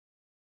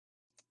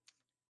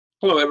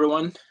Hello,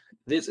 everyone.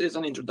 This is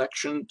an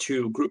introduction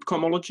to group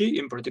cohomology,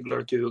 in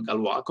particular to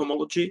Galois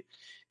cohomology.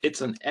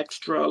 It's an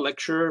extra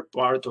lecture,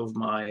 part of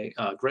my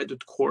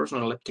graduate course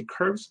on elliptic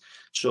curves.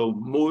 So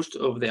most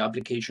of the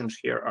applications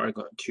here are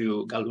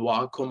to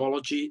Galois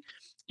cohomology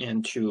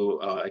and to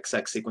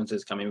exact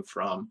sequences coming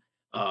from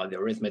the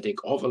arithmetic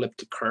of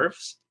elliptic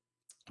curves.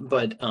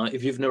 But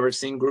if you've never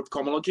seen group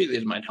cohomology,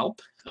 this might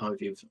help.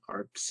 If you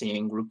are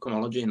seeing group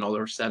cohomology in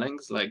other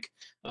settings, like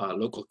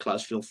local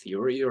class field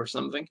theory or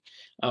something,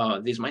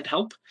 this might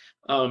help.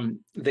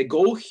 The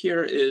goal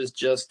here is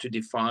just to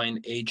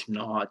define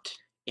H0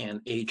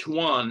 and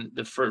H1,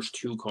 the first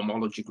two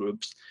cohomology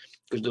groups,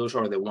 because those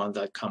are the ones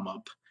that come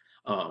up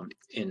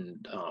in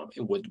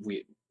what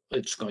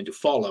it's going to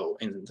follow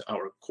in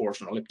our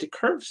course on elliptic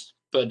curves.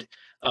 But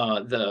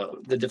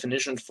the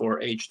definitions for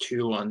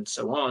H2 and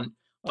so on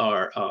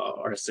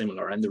are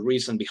similar, and the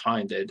reason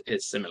behind it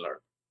is similar.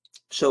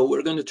 So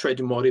we're going to try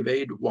to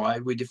motivate why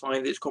we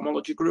define these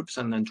cohomology groups,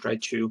 and then try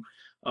to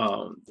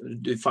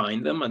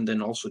define them, and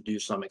then also do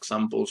some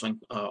examples and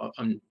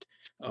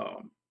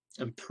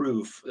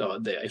prove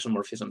the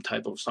isomorphism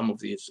type of some of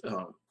these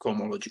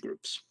cohomology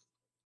groups.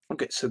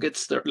 Okay, so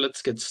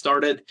let's get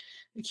started.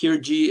 Here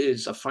G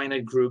is a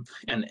finite group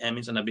and M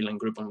is an abelian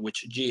group on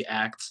which G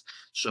acts.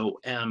 So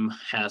M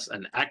has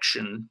an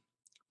action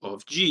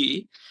of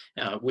G,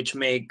 which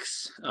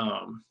makes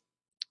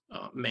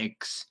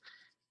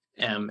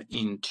M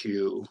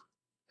into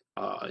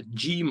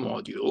G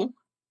module.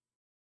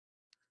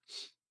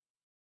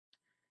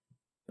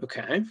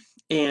 Okay,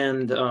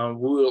 and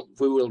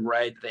we will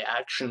write the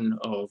action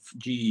of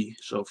G.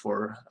 So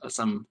for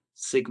some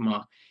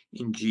sigma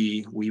in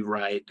G, we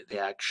write the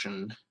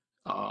action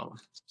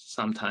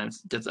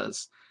sometimes just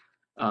as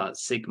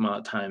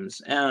sigma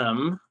times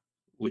M,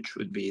 which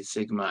would be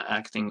sigma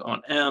acting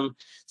on M.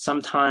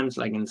 Sometimes,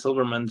 like in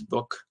Silverman's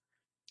book,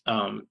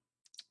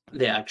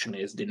 the action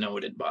is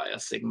denoted by a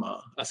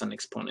sigma as an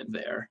exponent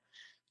there.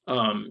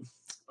 All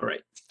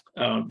right.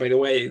 By the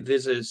way,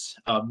 this is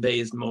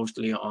based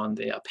mostly on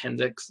the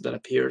appendix that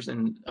appears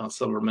in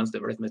Silverman's The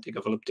Arithmetic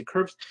of Elliptic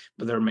Curves,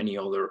 but there are many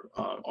other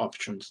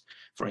options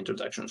for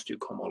introductions to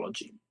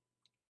cohomology.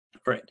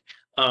 All right.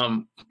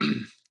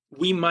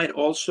 We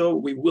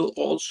will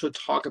also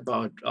talk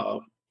about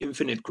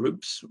infinite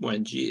groups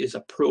when G is a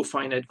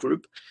profinite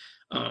group.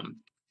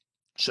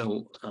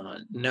 So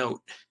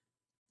note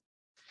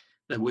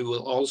that we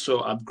will also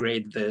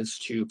upgrade this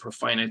to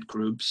profinite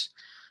groups.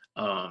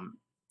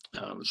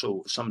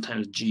 So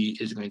sometimes G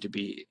is going to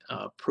be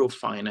a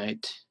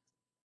profinite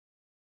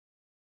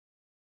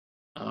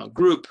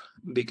group,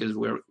 because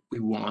we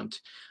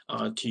want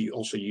to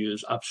also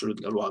use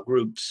absolute Galois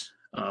groups.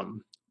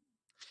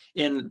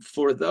 And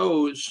for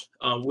those,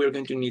 we're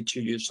going to need to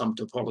use some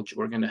topology.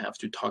 We're going to have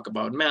to talk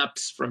about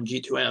maps from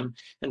G to M.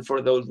 And for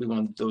those, we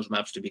want those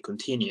maps to be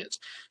continuous.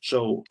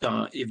 So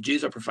if G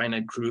is a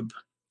profinite group,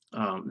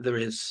 there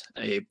is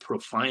a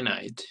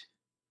profinite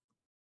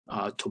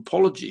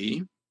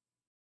topology.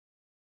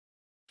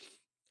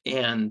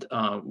 And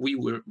we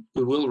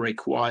will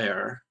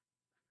require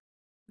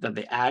that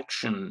the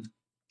action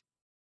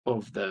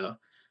of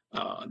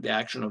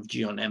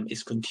G on M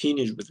is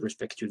continuous with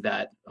respect to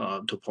that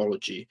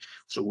topology.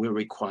 So we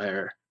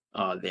require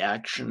the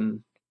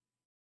action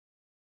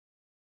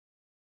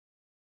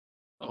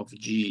of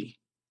G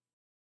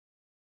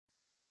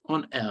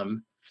on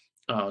M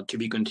to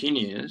be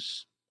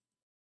continuous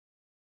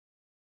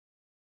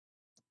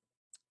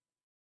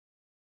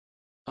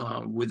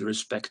with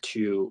respect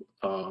to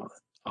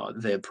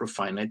the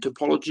profinite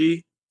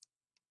topology,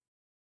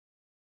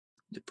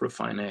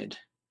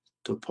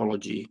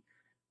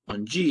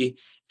 on G,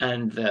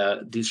 and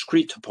the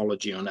discrete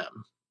topology on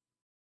M,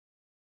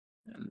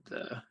 and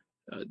the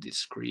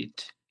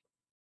discrete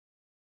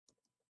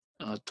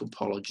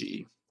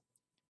topology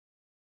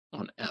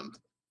on M.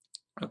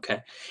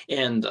 Okay,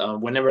 and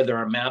whenever there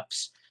are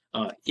maps,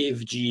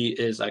 if G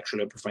is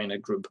actually a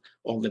profinite group,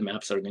 all the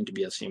maps are going to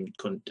be assumed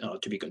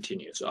to be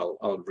continuous.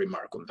 I'll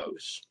remark on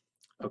those.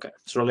 Okay,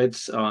 so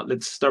let's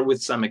start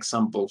with some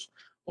examples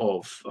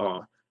of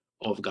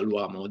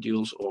Galois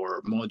modules,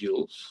 or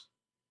modules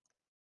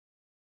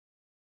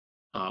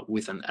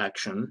with an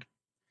action.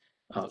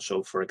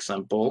 So for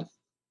example,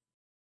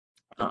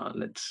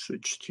 let's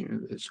switch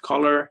to this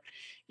color,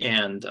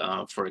 and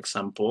for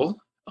example,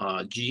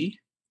 G,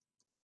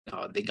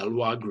 the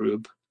Galois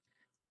group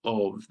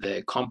of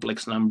the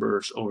complex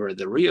numbers over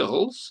the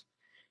reals,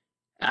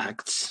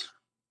 acts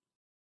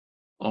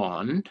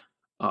on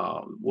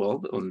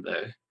on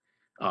the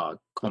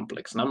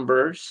complex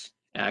numbers,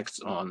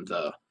 acts on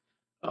the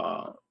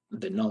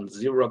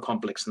non-zero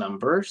complex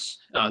numbers.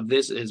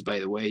 This is, by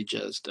the way,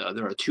 just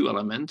there are two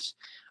elements: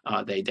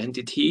 the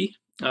identity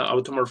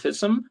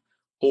automorphism,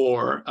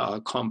 or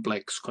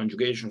complex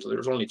conjugation. So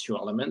there's only two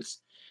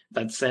elements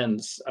that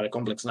sends a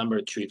complex number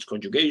to its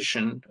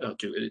conjugation,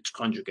 to its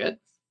conjugate.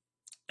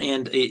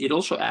 And it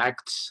also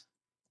acts,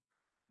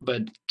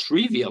 but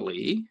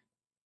trivially,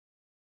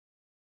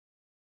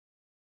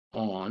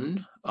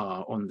 on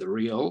the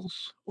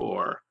reals,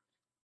 or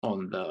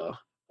on the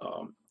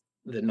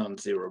the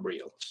non-zero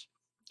reals.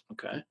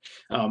 Okay.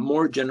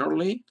 More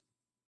generally,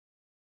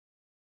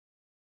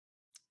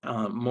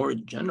 if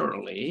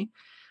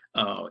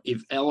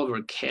L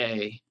over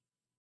K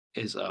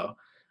is a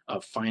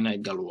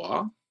finite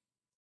Galois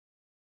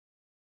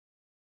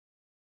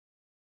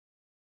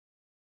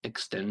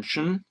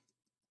extension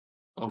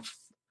of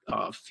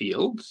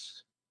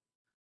fields,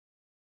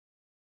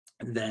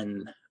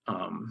 then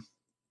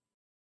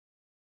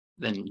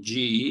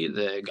G,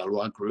 the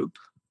Galois group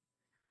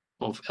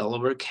of L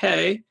over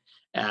K,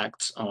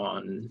 acts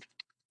on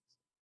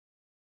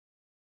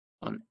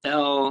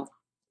L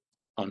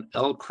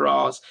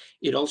cross.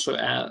 It also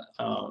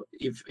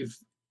if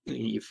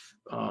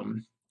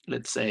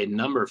let's say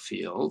number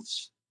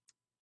fields,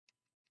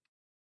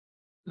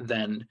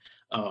 then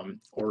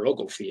or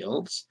local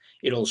fields,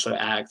 it also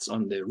acts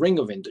on the ring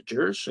of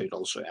integers. So it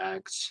also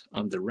acts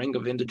on the ring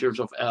of integers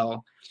of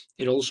L.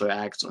 It also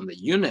acts on the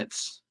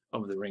units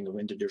of the ring of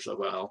integers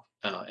of L,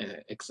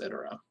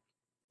 etc.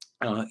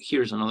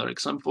 Here's another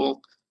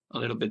example, a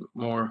little bit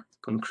more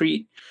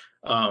concrete.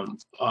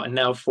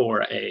 Now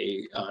for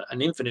an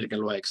infinite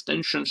Galois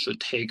extension, so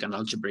take an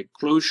algebraic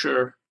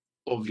closure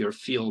of your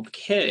field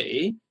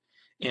K,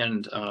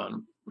 and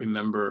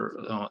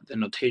remember the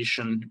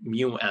notation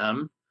mu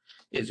m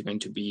is going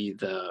to be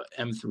the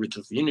mth root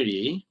of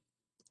unity,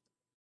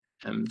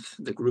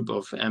 the group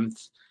of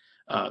mth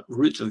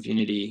roots of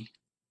unity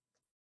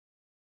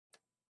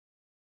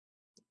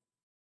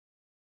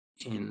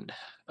in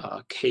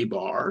K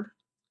bar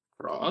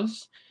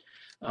cross.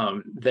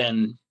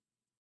 Then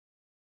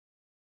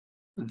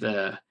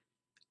the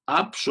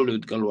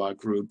absolute Galois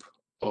group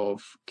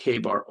of K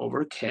bar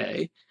over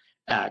K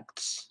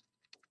acts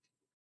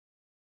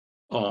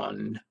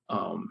on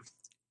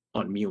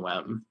mu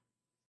m,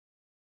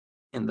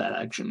 and that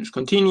action is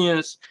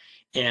continuous,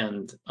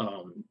 and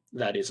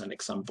that is an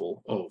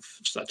example of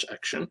such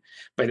action.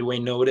 By the way,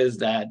 notice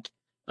that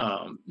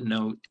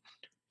note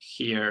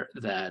here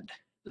that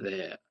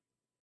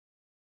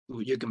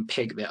you can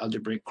pick the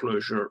algebraic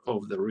closure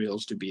of the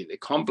reals to be the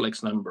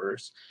complex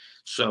numbers.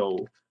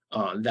 So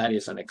that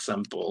is an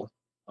example.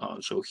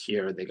 So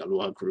here the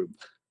Galois group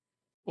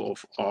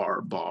of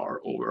R bar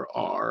over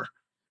R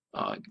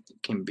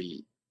can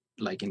be,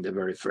 like in the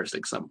very first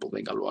example,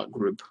 the Galois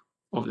group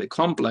of the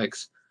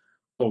complex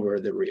over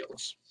the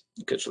reals.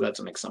 Okay, so that's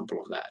an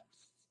example of that.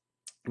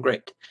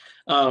 Great.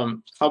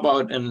 How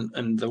about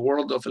in the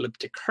world of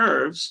elliptic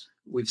curves,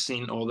 we've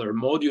seen other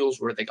modules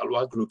where the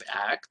Galois group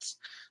acts.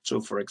 So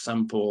for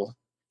example,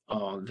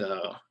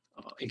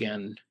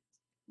 again,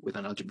 with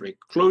an algebraic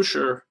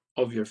closure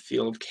of your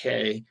field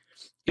K,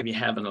 if you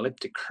have an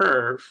elliptic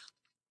curve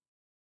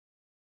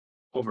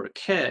over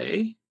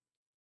K,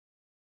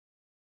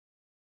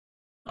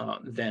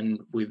 then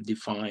we've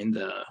defined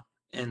the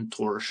end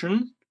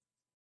torsion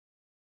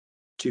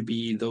to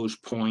be those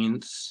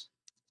points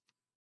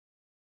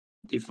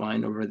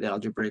defined over the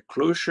algebraic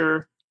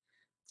closure,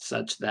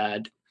 such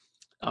that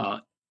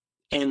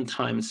n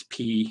times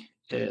p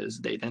is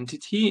the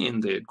identity in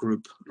the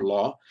group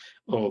law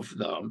of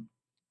the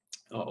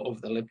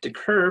elliptic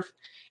curve,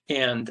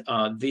 and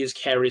this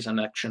carries an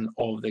action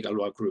of the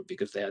Galois group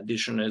because the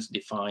addition is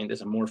defined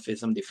as a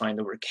morphism defined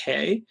over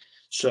K.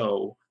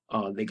 So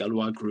the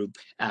Galois group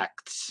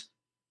acts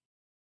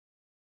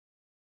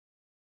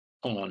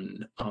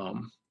on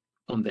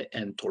the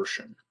end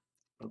torsion.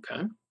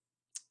 Okay,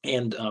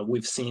 and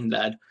we've seen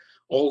that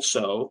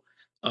also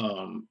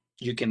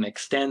you can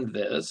extend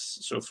this.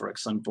 So for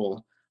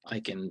example, I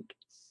can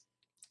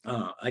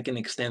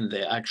extend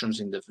the actions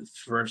in the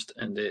first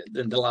and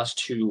the last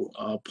two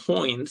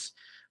points,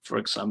 for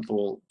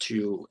example,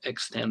 to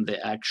extend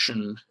the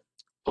action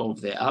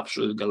of the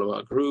absolute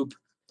Galois group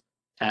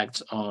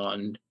acts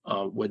on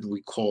what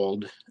we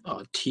called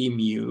T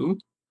mu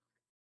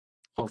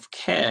of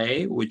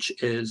K, which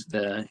is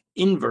the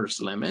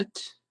inverse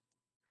limit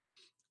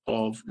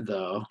of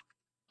the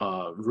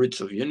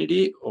roots of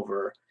unity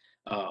over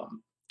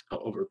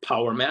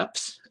power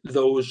maps.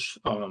 Those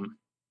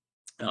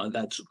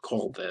that's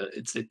called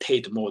it's the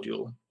Tate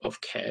module of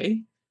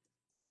K.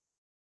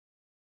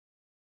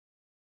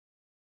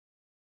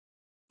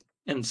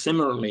 And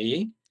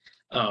similarly,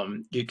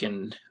 you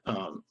can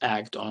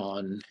act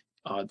on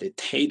the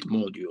Tate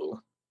module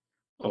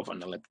of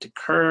an elliptic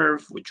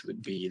curve, which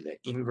would be the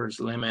inverse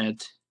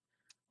limit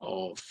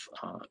of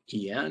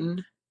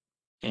En.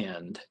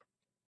 And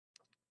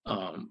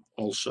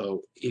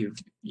also, if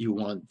you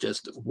want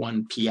just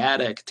one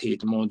p-adic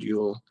Tate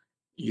module,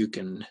 you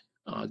can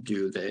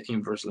do the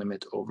inverse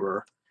limit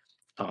over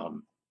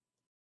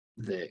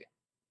the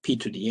p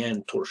to the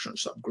n torsion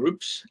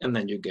subgroups, and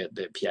then you get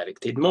the p-adic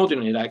Tate module,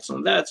 and it acts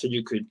on that. So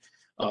you could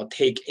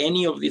take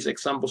any of these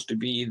examples to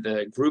be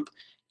the group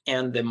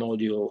and the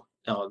module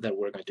that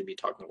we're going to be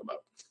talking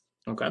about.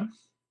 Okay.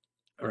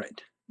 All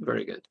right.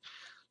 Very good.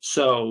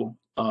 So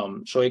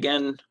so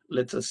again,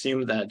 let's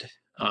assume that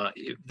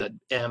if that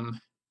M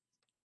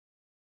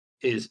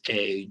is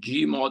a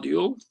G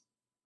module,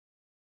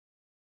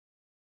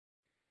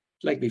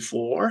 like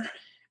before,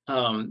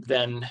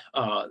 then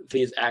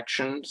this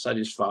action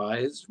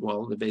satisfies,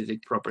 well, the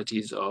basic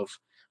properties of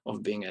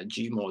being a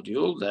G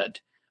module, that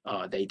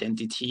the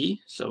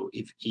identity, so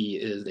if E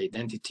is the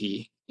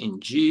identity in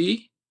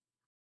G,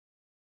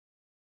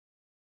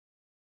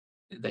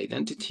 the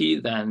identity,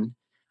 then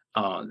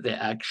the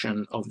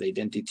action of the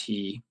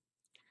identity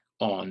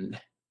on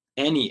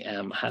any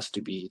M has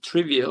to be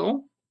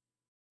trivial.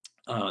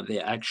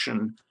 The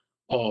action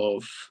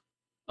of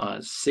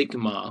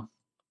sigma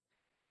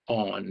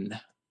on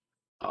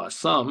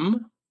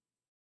sum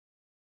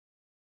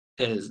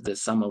is the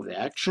sum of the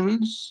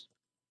actions,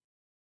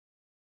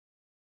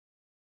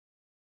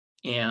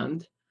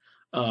 and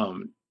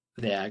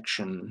the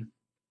action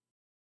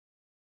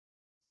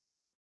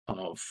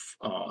of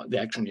the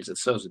action is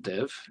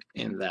associative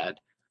in that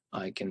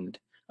I can,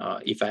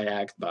 if I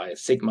act by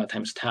sigma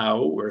times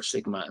tau, where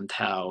sigma and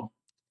tau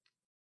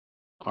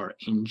are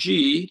in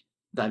G,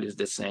 that is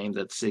the same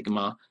that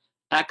sigma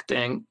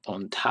acting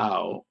on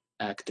tau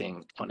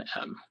acting on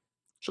M.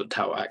 So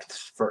tau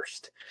acts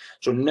first.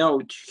 So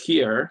note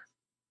here,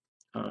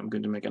 I'm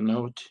going to make a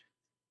note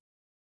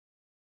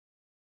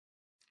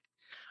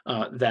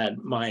that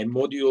my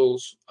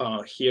modules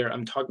here,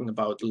 I'm talking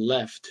about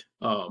left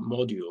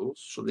modules.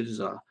 So this is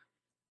a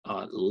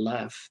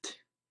left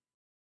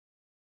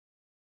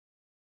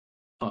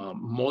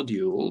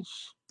modules.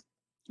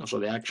 So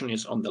the action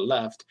is on the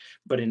left,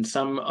 but in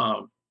some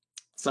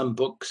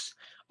books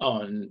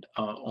on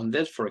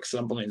this, for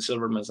example, in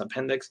Silverman's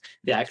appendix,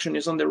 the action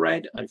is on the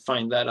right. I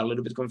find that a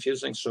little bit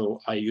confusing, so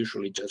I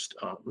usually just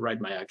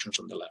write my actions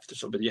on the left.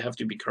 So, but you have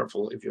to be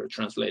careful if you're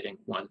translating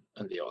one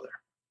and the other.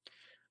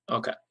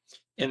 Okay,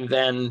 and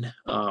then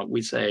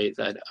we say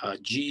that a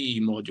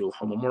G module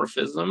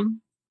homomorphism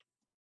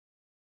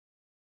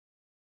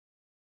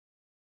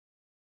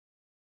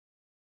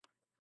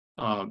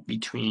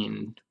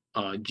between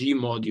G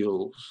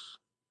modules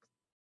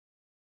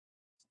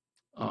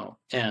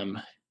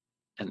M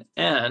and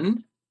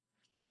N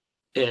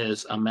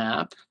is a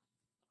map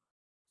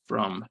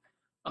from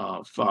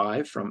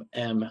phi from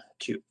M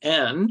to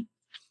N,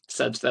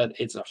 such that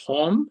it's a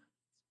Hom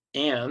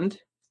and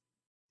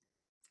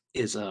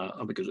is a,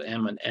 because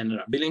M and N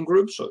are abelian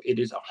groups, so it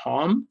is a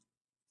Hom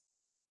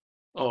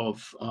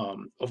of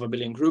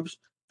abelian groups,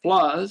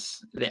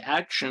 plus the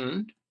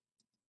action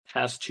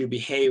has to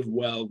behave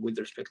well with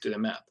respect to the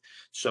map.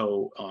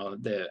 So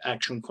the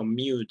action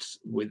commutes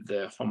with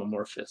the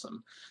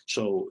homomorphism.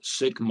 So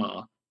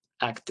sigma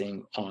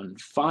acting on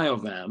phi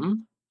of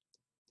M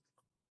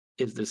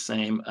is the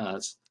same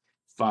as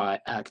phi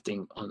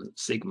acting on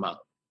sigma,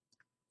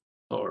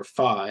 or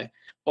phi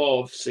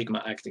of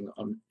sigma acting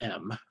on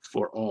M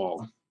for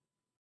all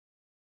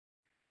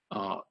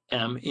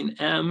M in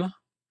M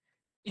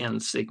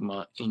and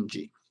sigma in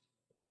G.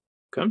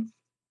 Okay,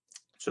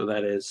 so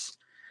that is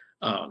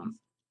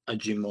a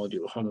G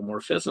module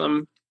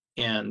homomorphism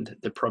and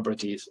the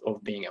properties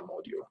of being a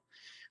module.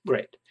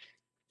 Great.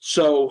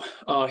 So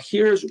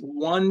here's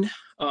one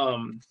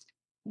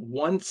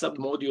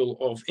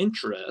submodule of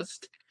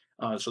interest.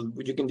 So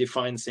you can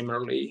define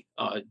similarly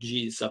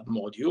G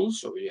submodules.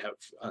 So you have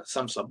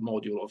some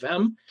submodule of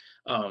M,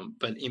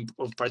 but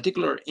of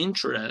particular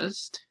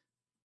interest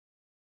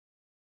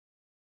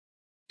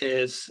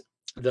is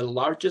the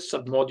largest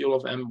submodule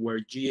of M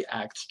where G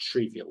acts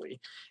trivially,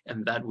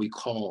 and that we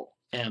call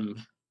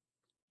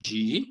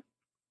MG,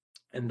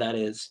 and that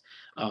is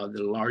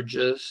the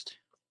largest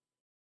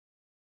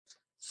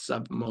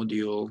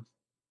submodule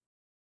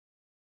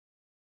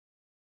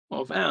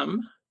of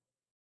M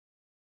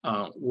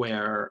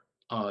where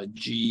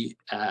G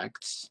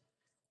acts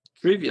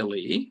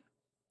trivially,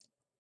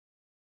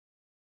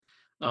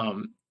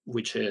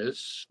 which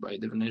is, by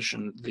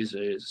definition, this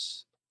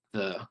is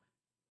the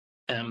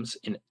M's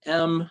in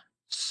M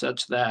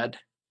such that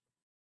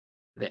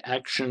the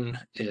action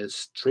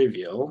is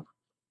trivial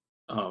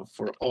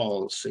for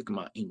all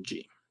sigma in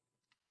G.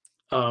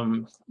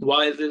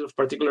 Why is it of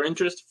particular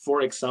interest?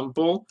 For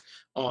example,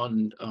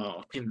 in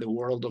the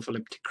world of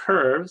elliptic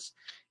curves,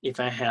 if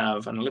I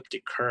have an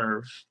elliptic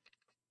curve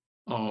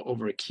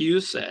over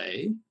Q,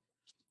 say,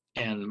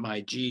 and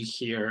my G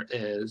here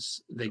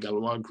is the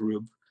Galois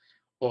group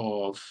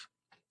of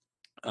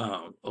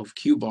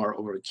Q bar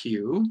over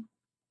Q,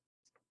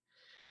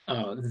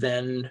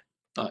 then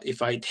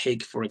if I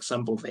take, for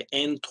example, the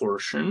N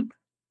torsion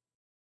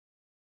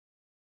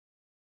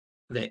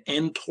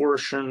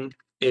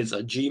is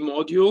a G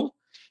module,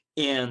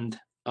 and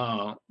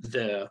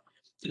the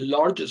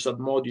largest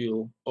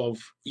submodule of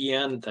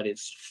En that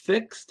is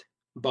fixed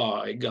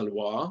by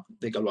Galois,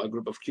 the Galois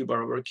group of Q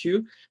bar over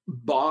Q,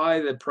 by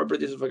the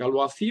properties of a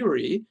Galois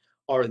theory,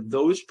 are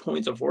those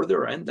points of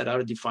order N that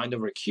are defined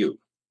over Q.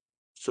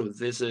 So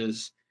this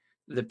is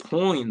the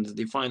points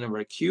defined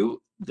over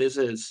Q. This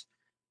is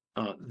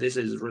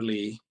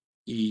really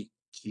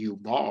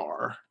EQ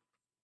bar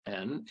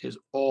N is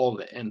all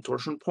the N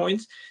torsion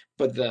points,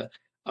 but the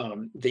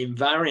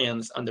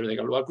invariants under the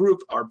Galois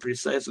group are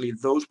precisely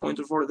those points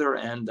of order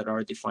N that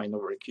are defined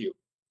over Q.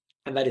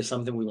 And that is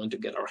something we want to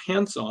get our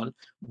hands on.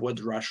 What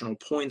rational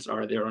points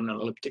are there on an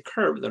elliptic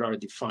curve that are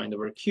defined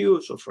over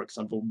Q? So for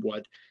example,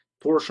 what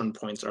torsion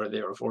points are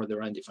there for the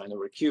undefined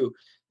over Q?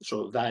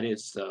 So that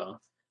is the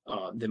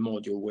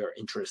module we're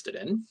interested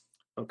in.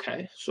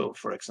 Okay, so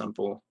for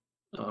example,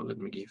 let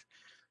me give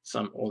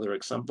some other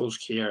examples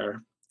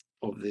here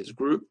of this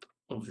group,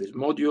 of this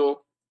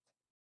module.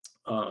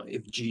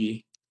 If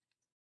G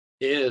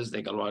is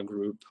the Galois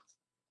group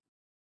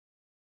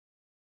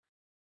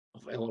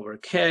of L over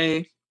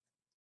K,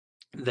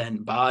 then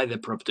by the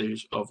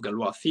properties of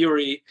Galois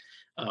theory,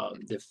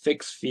 the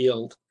fixed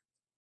field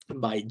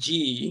by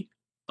G,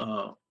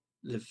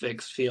 the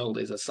fixed field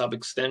is a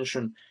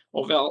subextension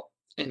of L,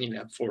 and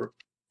therefore,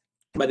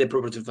 by the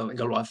properties of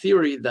Galois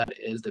theory, that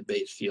is the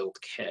base field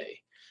K.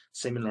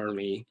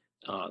 Similarly,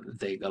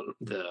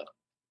 the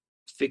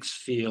fixed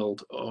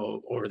field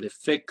or the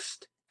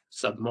fixed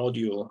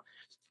submodule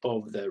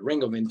of the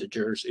ring of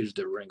integers is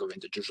the ring of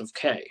integers of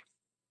K.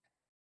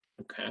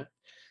 Okay.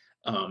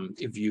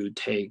 If you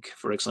take,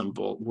 for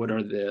example, what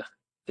are the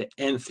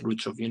nth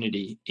roots of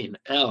unity in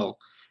L,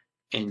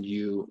 and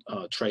you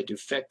try to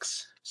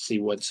see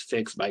what's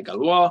fixed by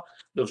Galois,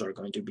 those are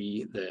going to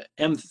be the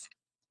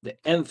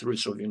nth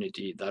roots of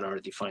unity that are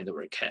defined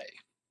over K.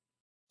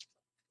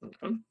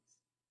 Okay.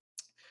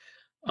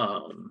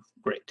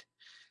 Great.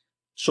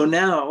 So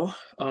now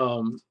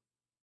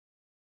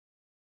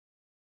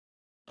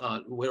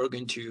we're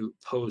going to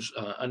pose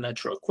a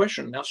natural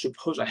question. Now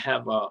suppose I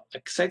have an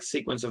exact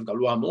sequence of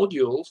Galois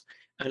modules,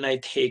 and I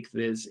take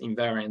this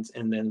invariance,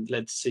 and then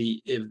let's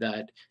see if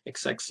that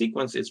exact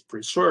sequence is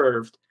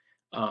preserved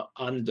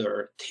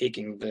under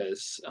taking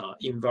this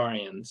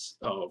invariance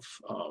of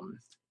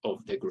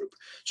the group.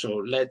 So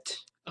let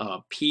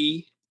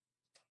P,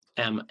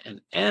 M,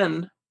 and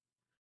N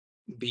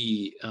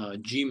be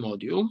G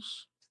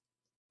modules,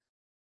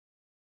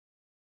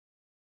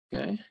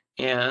 okay?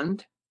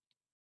 And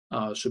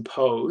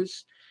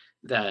suppose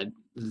that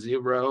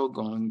 0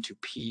 going to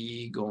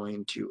P,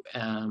 going to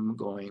M,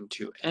 going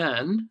to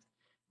N,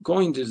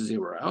 going to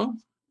 0,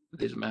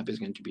 this map is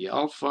going to be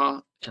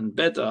alpha and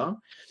beta.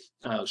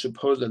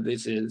 Suppose that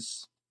this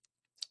is,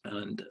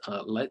 and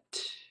let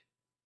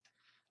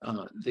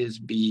this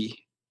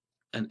be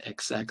an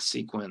exact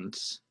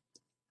sequence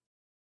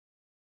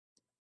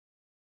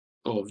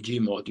of G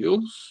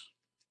modules.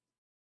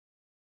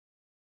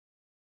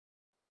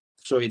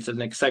 So it's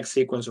an exact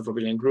sequence of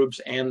abelian groups,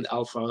 and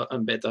alpha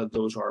and beta,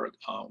 those are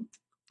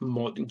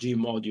G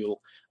module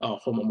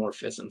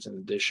homomorphisms in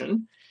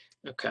addition.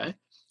 Okay.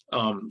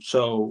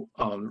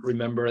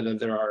 Remember that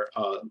there are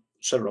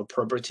several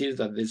properties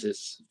that this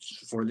is,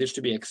 for this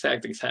to be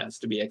exact, it has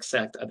to be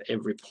exact at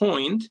every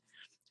point.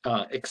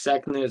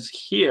 Exactness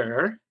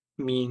here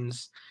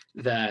means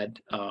that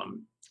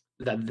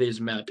that this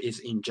map is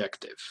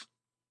injective.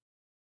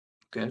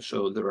 Okay,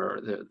 so there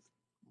are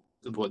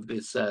what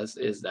this says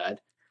is that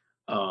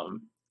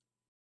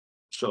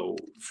so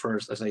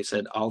first, as I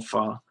said,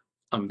 alpha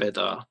and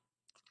beta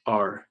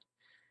are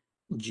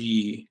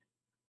G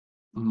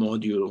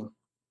module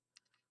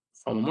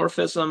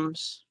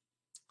homomorphisms.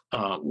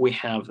 We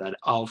have that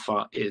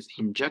alpha is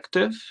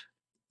injective.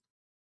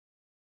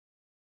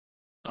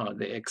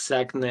 The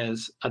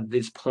exactness at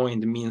this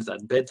point means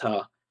that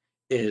beta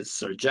is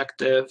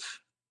surjective.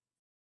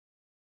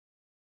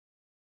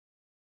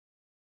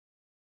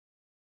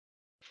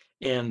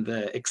 And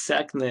the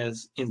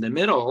exactness in the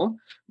middle,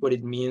 what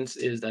it means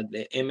is that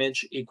the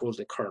image equals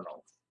the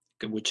kernel,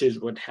 which is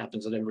what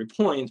happens at every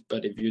point.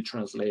 But if you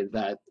translate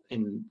that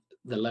in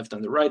the left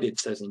and the right, it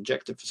says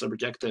injective,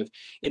 surjective.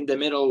 In the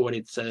middle, what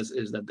it says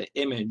is that the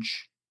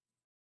image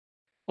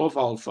of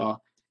alpha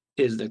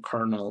is the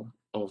kernel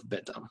of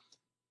beta.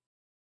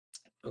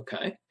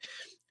 Okay.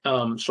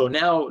 So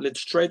now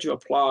let's try to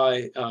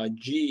apply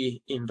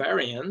G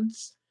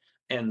invariance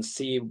and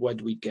see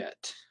what we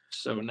get.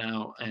 So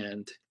now,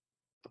 and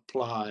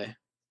apply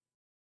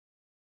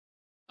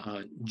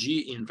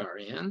G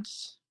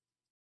invariance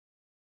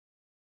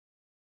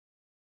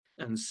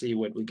and see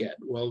what we get.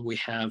 Well, we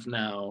have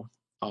now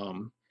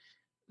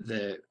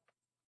the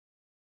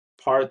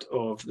part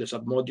of the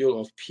submodule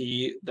of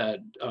P that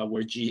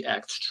where G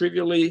acts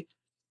trivially,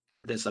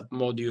 the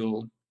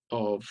submodule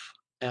of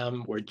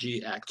M where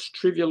G acts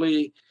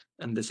trivially,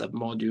 and the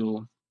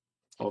submodule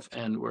of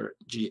N where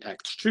G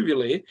acts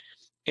trivially.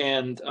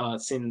 And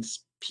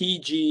since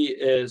PG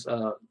is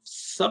a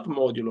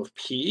submodule of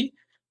P,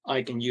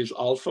 I can use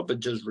alpha, but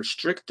just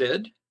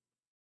restricted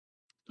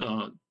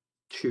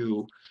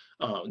to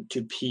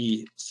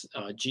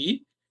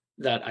PG,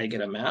 that I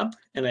get a map.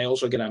 And I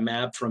also get a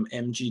map from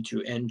MG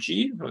to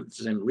NG for the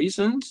same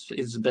reasons.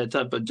 It's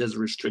beta, but just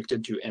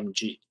restricted to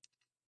MG.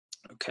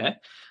 Okay,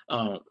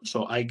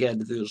 so I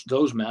get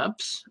those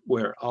maps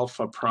where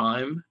alpha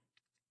prime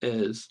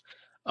is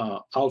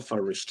alpha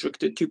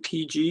restricted to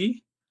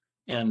PG,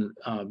 and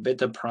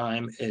beta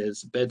prime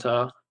is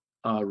beta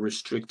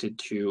restricted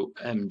to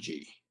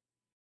MG.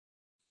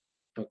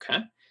 Okay,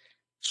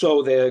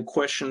 so the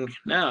question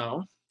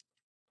now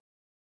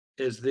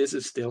is, this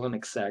is still an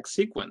exact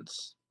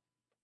sequence.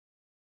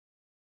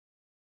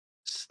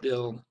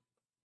 still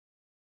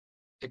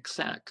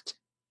exact?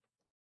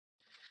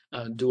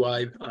 Do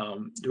I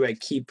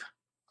keep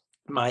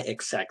my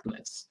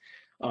exactness?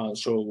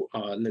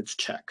 Let's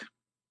check.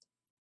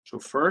 So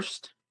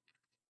first,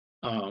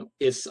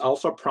 is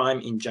alpha prime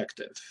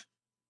injective?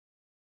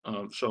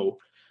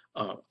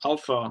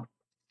 Alpha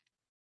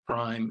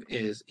prime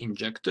is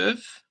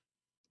injective.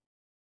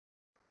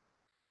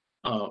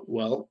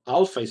 Well,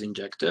 alpha is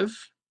injective,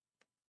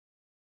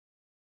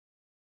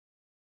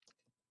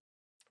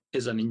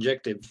 is an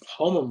injective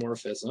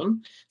homomorphism.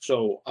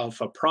 So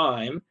alpha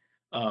prime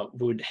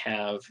would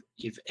have,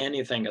 if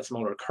anything, a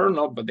smaller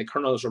kernel, but the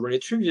kernel is already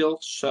trivial.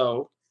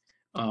 So,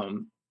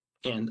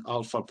 and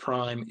alpha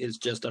prime is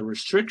just a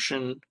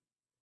restriction,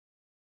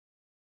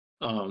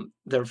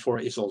 therefore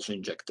is also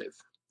injective.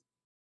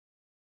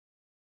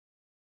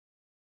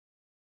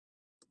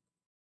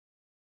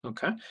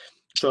 Okay,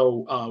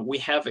 so we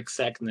have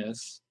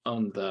exactness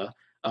on the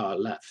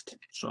left.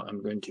 So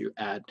I'm going to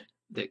add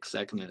the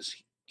exactness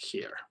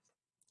here.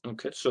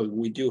 Okay, so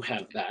we do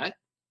have that.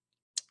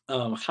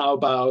 How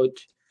about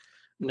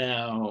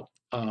now?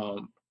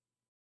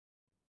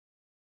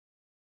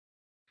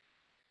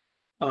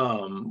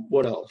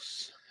 What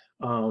else?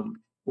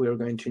 We are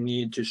going to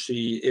need to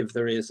see if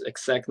there is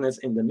exactness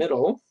in the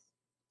middle.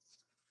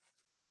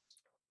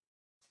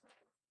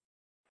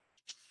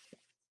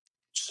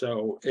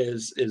 So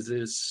is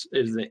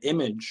the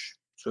image?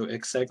 So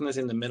exactness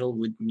in the middle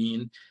would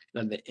mean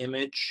that the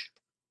image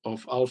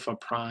of alpha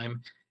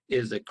prime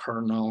is the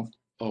kernel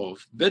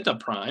of beta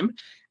prime,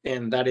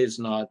 and that is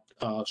not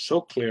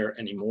so clear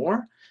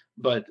anymore.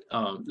 But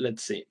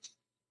let's see.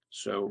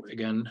 So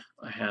again,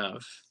 I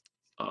have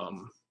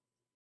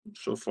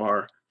so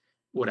far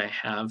what I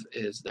have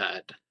is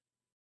that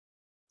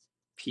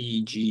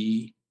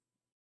PG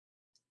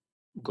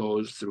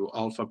goes through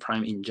alpha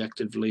prime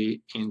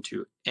injectively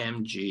into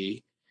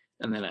MG,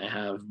 and then I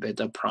have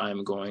beta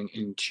prime going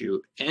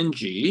into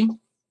NG.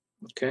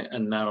 Okay,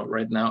 and now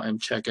right now I'm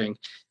checking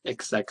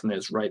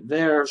exactness right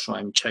there. So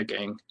I'm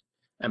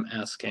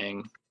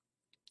asking,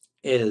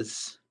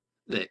 is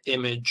the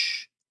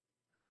image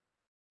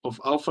of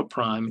alpha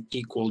prime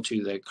equal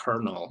to the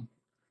kernel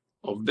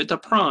of beta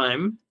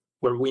prime,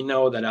 where we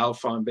know that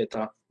alpha and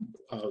beta,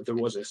 there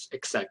was this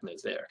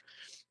exactness there.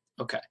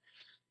 Okay,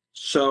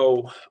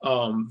 so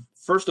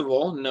first of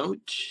all,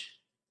 note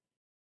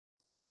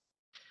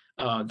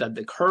that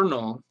the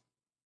kernel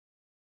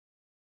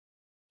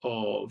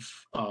of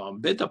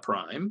beta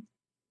prime,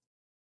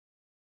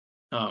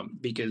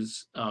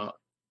 because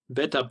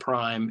beta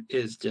prime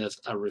is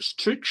just a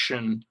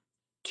restriction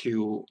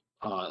to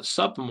a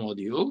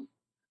submodule,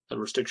 a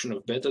restriction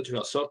of beta to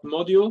a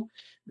submodule,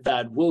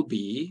 that will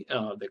be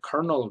the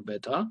kernel of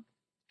beta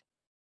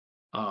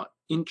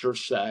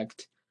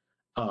intersect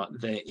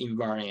the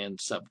invariant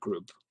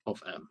subgroup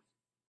of M.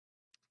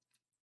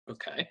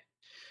 Okay.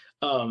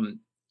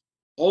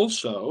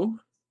 Also,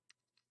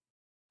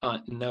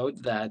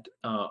 note that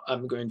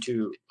I'm going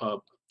to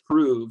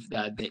prove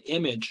that the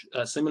image,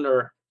 a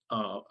similar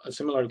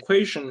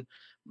equation,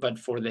 but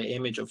for the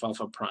image of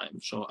alpha prime.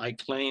 So I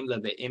claim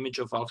that the image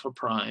of alpha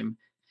prime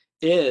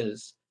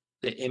is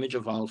the image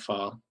of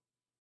alpha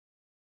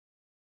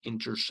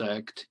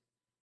intersect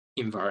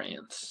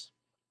invariance.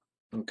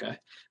 Okay,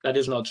 that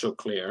is not so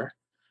clear.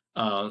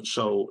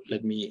 So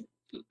let me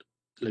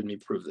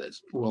prove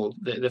this. Well,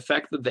 the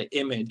fact that the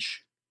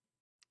image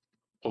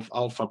of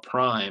alpha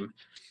prime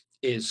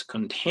is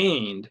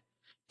contained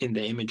in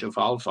the image of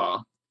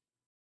alpha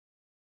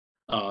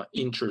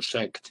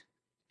intersect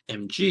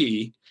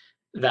MG,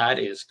 that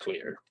is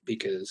clear,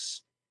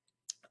 because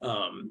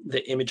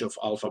the image of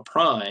alpha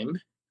prime,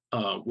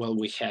 well,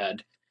 we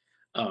had,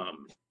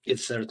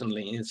 it's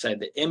certainly inside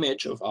the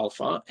image of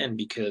alpha, and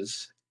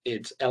because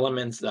it's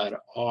elements that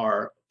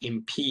are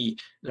in P,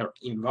 they're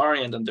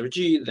invariant under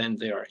G, then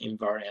they are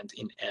invariant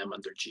in M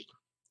under G.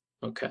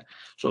 Okay,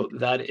 so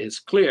that is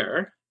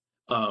clear,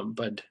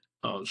 but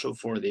so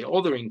for the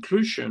other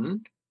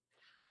inclusion,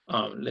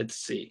 let's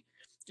see.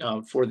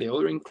 For the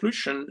other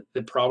inclusion,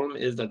 the problem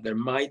is that there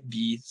might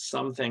be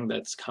something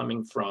that's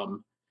coming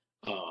from,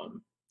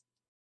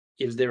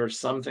 if there is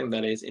something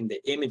that is in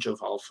the image of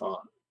alpha,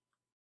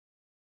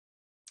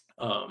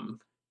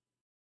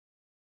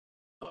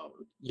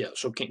 yeah,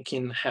 so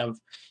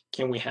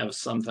can we have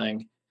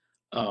something,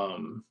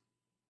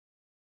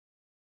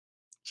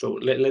 so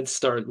let's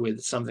start with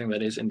something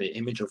that is in the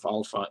image of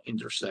alpha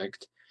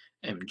intersect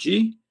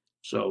MG.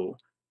 So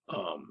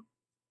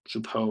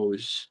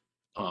suppose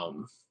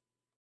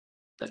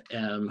that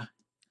M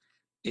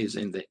is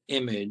in the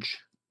image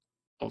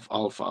of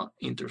alpha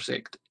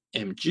intersect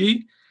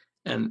MG,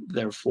 and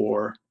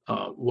therefore,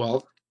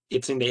 well,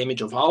 it's in the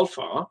image of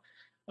alpha.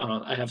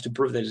 I have to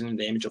prove that it's in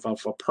the image of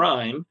alpha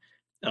prime,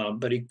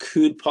 but it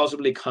could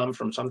possibly come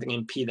from something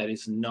in P that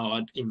is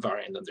not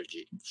invariant under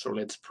G. So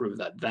let's prove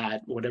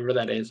that whatever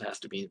that is has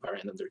to be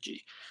invariant under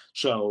G.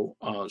 So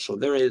so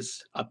there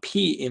is a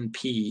P in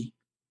P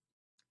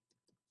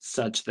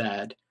such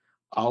that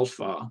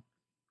alpha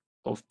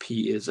of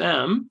P is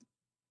M.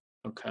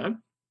 Okay.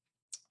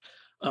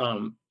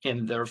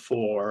 And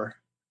therefore,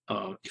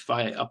 if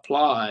I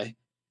apply,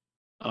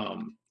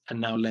 and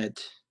now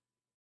let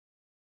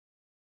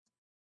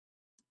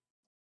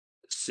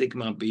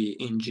sigma be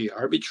in G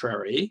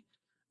arbitrary,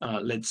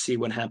 let's see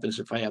what happens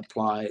if I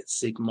apply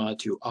sigma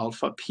to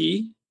alpha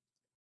P.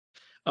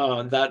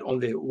 That on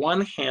the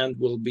one hand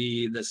will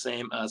be the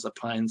same as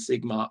applying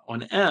sigma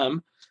on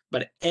M,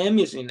 but M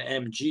is in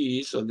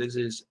MG, so this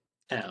is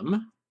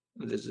M.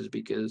 This is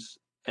because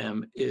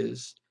M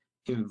is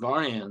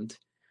invariant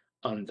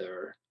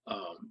under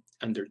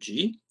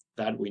G,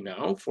 that we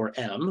know for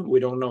M. We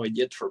don't know it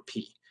yet for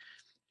P.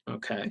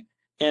 Okay,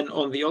 and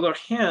on the other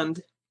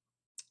hand,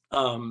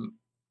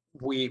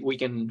 we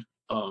can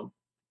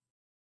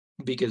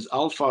because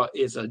alpha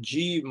is a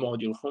G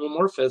module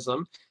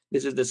homomorphism.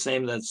 This is the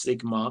same as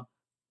sigma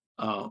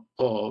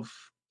of,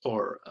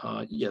 or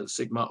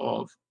sigma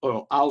of,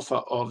 or alpha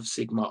of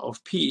sigma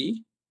of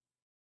P.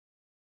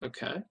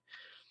 Okay.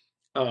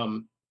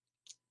 And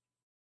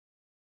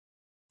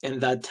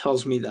that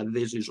tells me that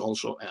this is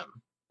also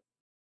M.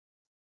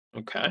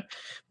 Okay.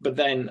 But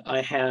then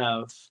I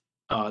have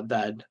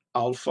that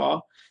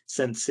alpha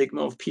sends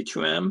sigma of P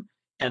to M,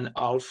 and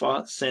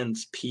alpha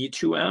sends P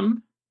to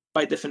M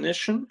by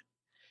definition.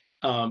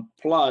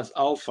 Plus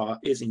alpha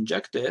is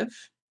injective.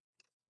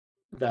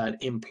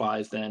 That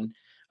implies then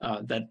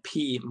that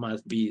P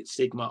must be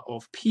sigma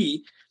of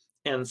P.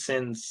 And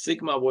since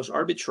sigma was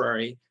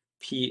arbitrary,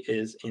 P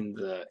is in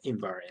the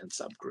invariant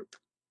subgroup,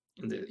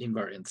 in the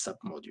invariant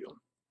submodule.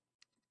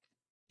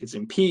 It's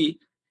in P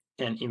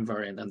and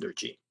invariant under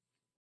G.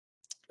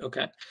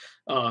 Okay,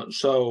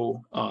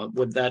 so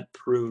what that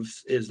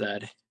proves is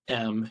that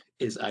M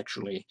is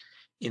actually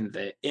in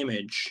the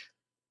image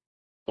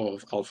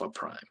of alpha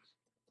prime.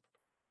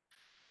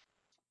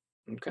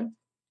 Okay,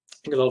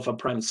 because alpha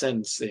prime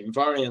sends the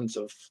invariance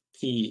of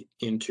P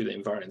into the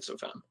invariance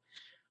of M.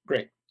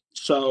 Great.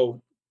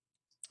 So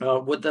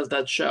what does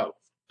that show?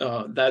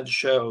 That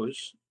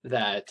shows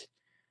that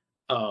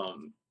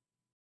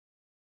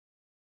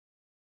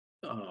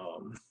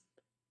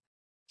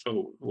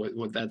so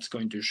what that's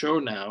going to show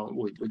now,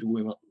 what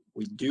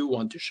we do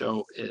want to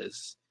show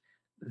is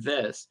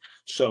this.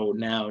 So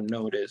now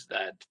notice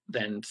that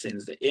then,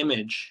 since the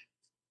image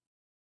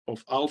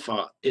of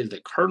alpha is the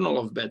kernel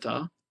of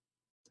beta,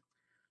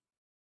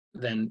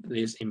 then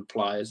this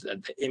implies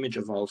that the image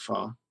of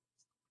alpha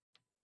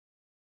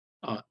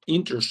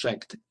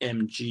intersect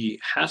mg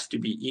has to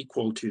be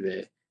equal to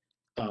the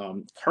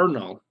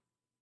kernel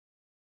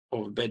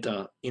of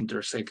beta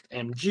intersect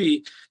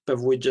mg, but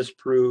we just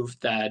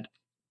proved that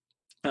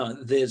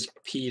this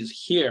piece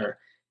here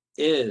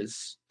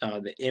is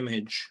the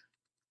image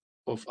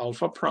of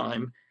alpha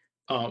prime,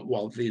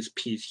 while this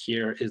piece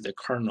here is the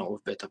kernel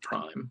of beta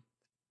prime.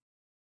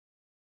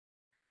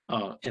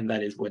 And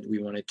that is what we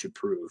wanted to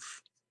prove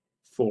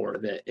for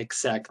the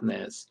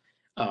exactness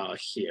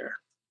here.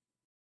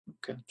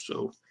 Okay,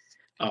 so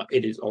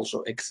it is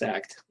also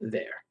exact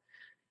there.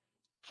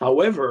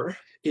 However,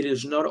 it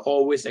is not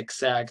always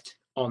exact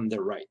on the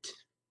right.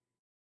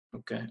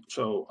 Okay,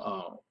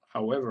 so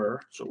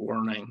however, so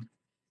warning,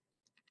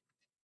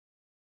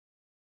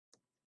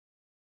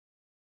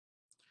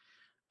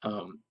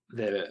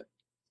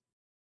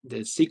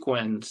 the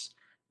sequence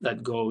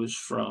that goes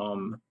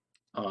from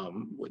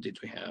what did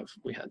we have?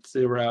 We had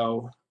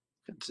zero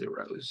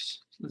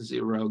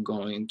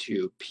going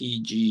to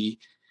PG,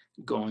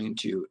 going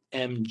to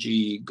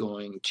MG,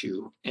 going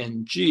to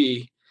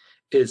NG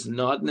is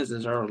not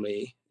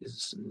necessarily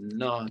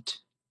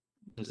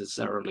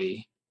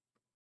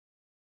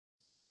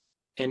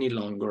any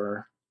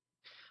longer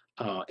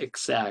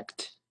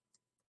exact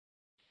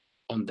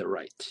on the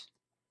right.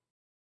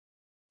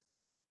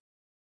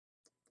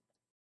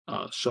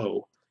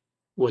 So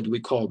what we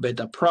call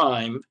beta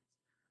prime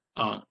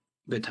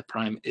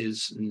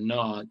is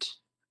not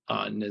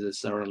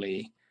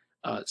necessarily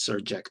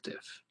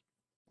surjective.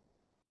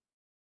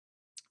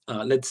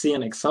 Let's see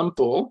an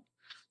example.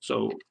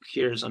 So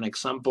here's an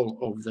example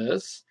of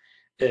this,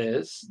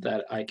 is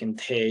that I can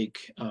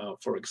take,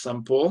 for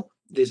example,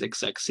 this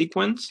exact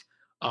sequence.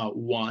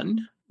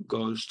 1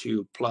 goes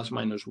to plus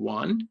minus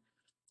 1,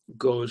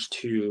 goes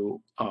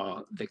to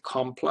the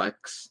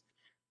complex,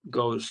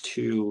 goes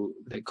to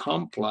the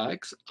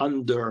complex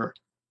under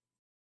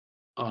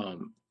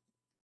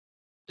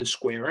the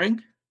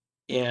squaring,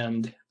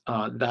 and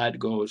that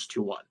goes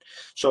to 1.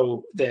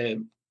 So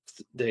the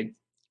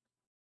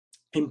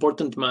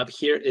important map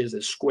here is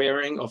the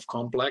squaring of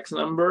complex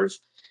numbers.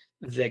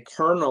 The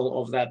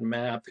kernel of that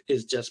map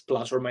is just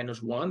plus or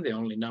minus 1, the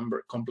only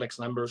complex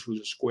numbers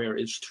whose square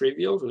is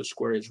trivial, so the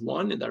square is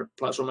 1, and they're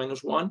plus or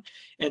minus 1.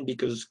 And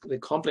because the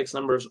complex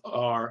numbers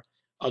are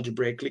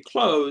algebraically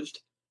closed,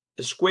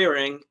 the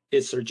squaring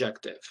is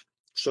surjective.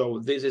 So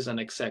this is an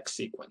exact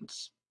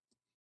sequence.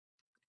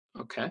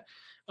 Okay,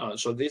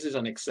 so this is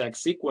an exact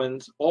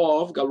sequence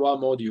of Galois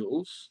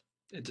modules.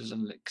 It is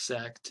an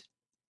exact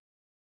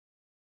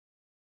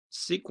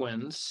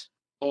sequence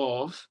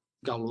of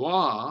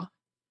Galois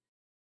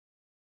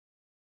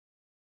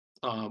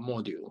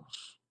modules.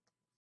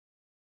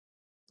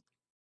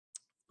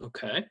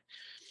 Okay.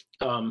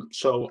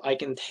 So I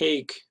can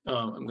take,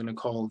 I'm going to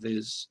call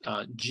this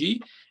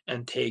G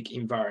and take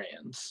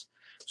invariance.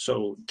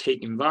 So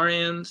take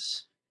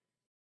invariance,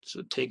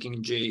 so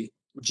taking G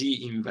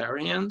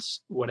invariance,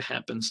 what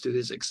happens to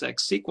this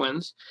exact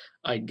sequence?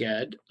 I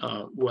get,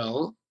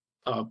 well,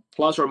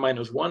 plus or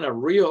minus 1 are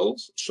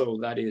reals, so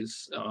that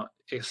is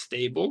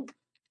stable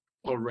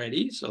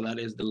already. So that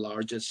is the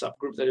largest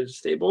subgroup that is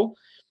stable.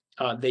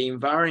 The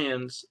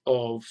invariance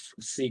of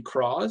C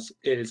cross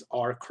is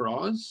R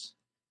cross.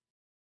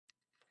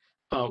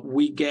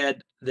 We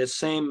get the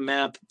same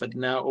map, but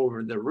now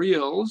over the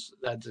reals.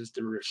 That is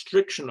the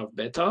restriction of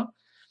beta.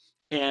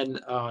 And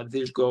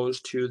this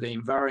goes to the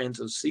invariance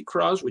of C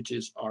cross, which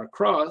is R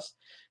cross.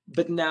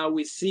 But now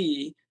we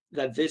see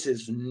that this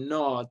is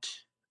not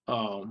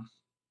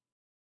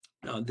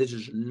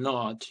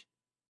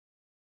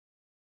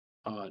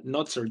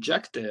not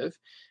surjective,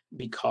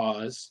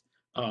 because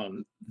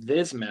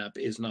this map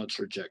is not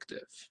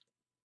surjective.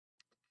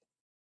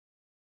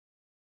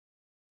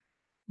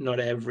 Not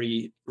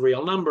every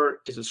real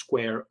number is a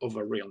square of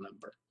a real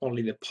number.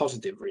 Only the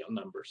positive real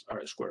numbers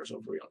are squares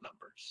of real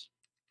numbers,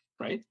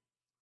 right?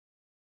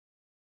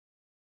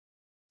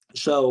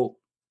 So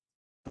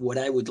what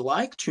I would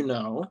like to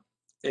know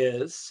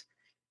is,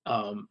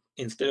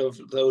 instead of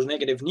those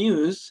negative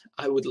news,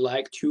 I would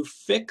like to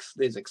fix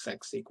this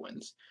exact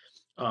sequence.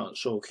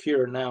 So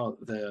here now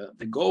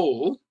the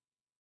goal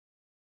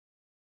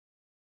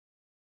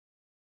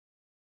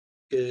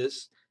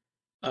is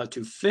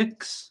to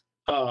fix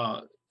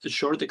the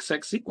short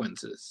exact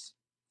sequences,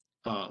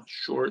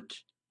 short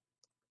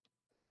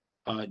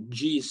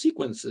G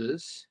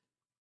sequences.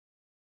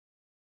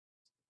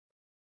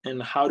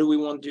 And how do we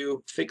want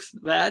to fix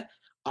that?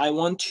 I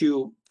want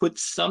to put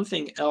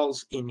something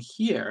else in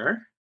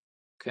here,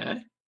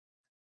 okay,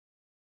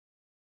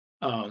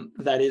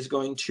 that is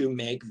going to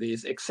make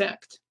this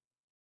exact.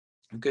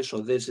 Okay, so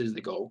this is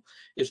the goal,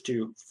 is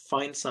to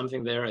find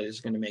something there that is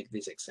going to make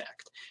this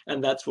exact.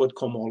 And that's what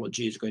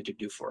cohomology is going to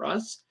do for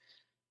us.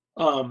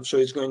 So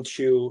it's going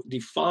to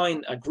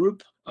define a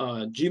group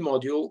G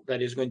module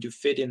that is going to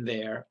fit in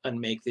there and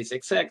make this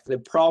exact. The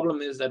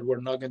problem is that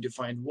we're not going to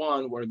find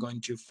one, we're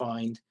going to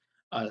find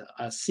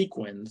a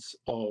sequence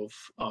of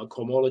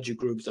cohomology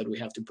groups that we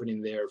have to put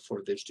in there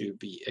for this to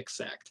be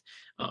exact.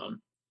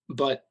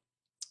 But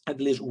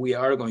at least we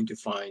are going to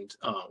find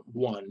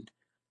one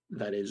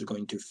that is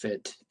going to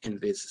fit in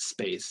this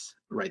space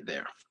right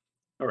there.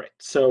 All right,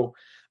 so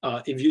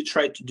if you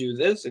try to do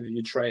this, if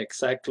you try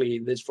exactly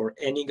this for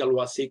any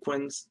Galois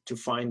sequence to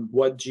find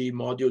what G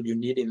module you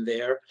need in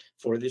there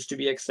for this to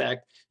be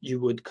exact, you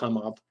would come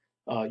up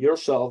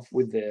yourself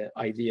with the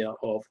idea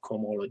of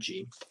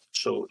cohomology.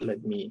 So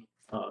let me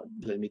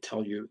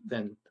tell you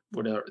then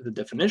what are the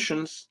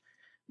definitions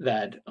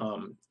that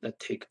that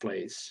take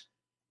place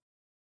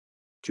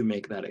to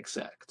make that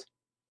exact.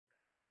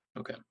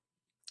 Okay,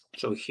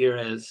 so here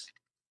is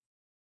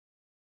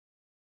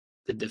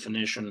the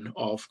definition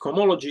of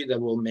cohomology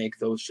that will make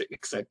those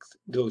exact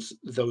those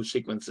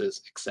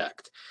sequences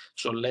exact.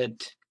 So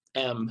let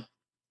M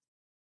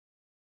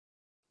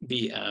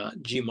be a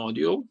G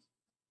module.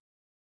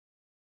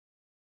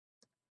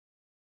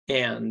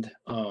 And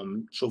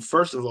so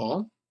first of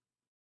all,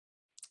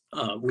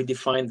 we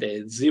define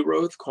the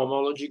zeroth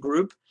cohomology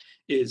group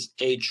is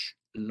H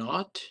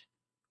naught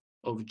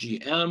of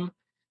GM.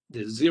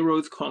 The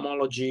zeroth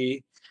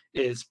cohomology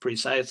is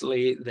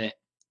precisely the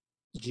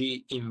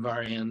G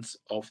invariance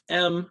of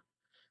M,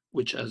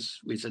 which, as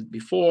we said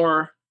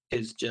before,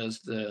 is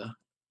just the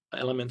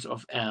elements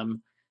of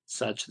M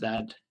such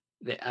that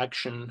the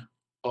action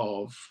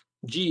of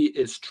G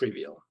is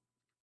trivial.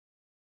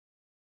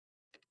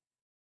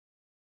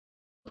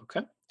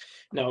 Okay.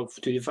 Now,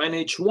 to define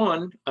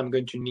H1, I'm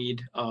going to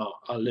need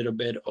a little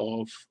bit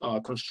of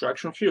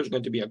construction here. It's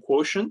going to be a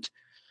quotient.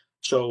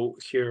 So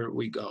here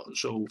we go.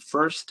 So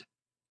first,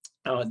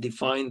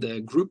 define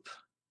the group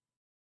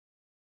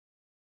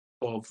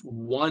of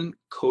one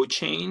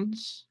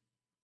cochains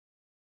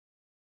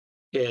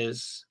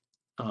is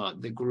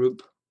the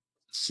group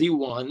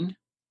C1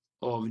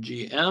 of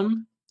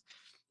GM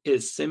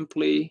is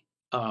simply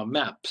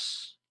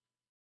maps.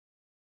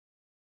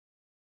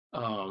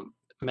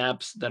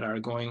 Maps that are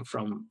going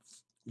from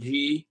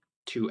G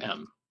to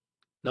M.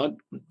 Not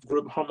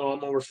group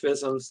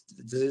homomorphisms,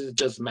 this is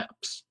just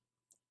maps,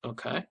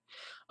 okay?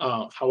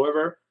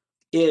 However,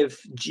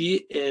 if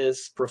G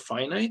is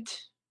profinite,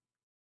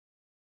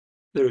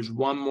 there's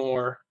one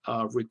more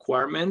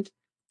requirement.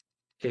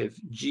 If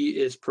G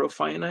is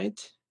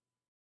profinite,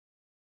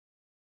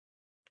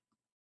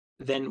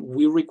 then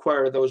we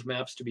require those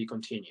maps to be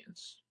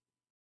continuous.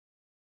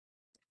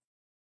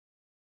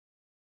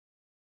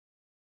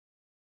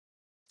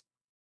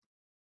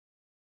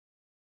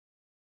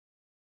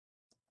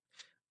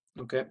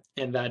 Okay,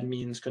 and that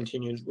means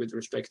continuous with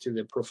respect to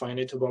the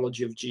profinite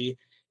topology of G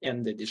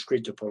and the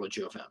discrete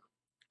topology of M.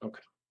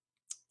 Okay.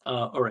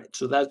 All right,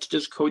 so that's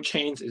just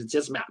cochains, it's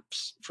just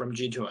maps from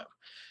G to M.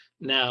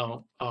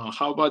 Now,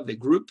 how about the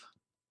group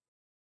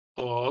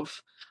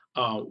of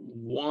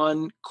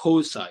one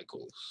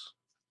cocycles?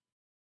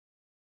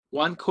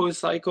 one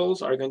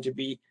cocycles are going to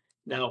be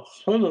now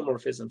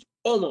homomorphisms,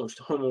 almost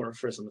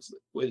homomorphisms,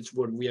 which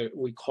what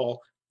we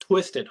call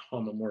twisted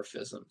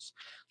homomorphisms.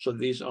 So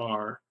these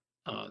are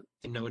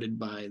denoted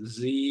by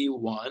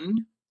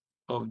Z1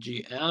 of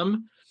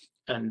GM,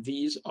 and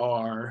these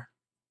are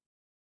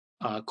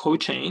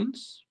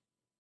cochains,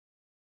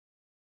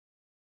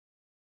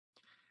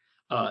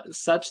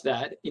 such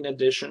that in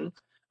addition,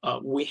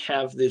 we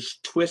have this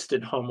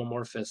twisted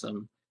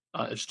homomorphism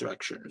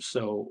structure.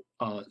 So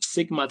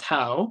sigma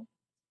tau,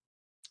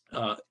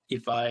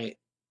 if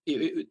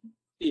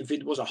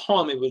it was a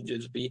hom, it would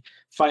just be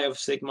phi of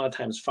sigma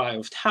times phi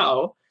of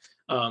tau.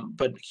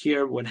 But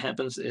here what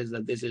happens is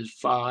that this is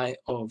phi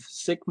of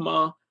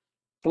sigma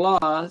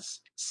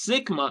plus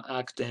sigma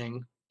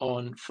acting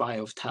on phi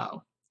of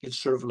tau. It's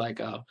sort of like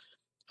a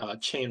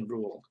chain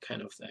rule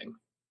kind of thing,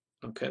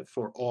 okay,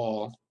 for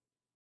all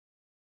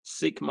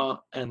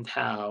sigma and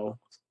tau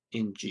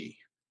in G.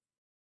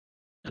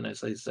 And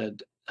as I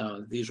said,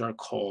 these are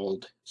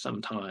called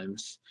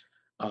sometimes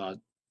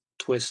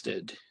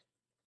twisted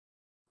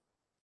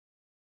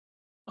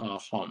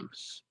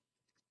homs.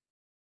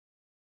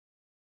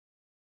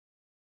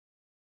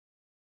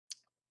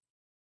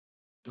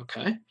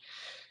 Okay.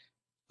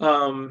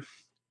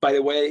 By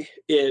the way,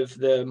 if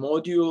the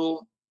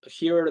module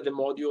here, the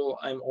module,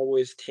 I'm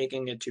always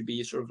taking it to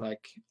be sort of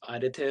like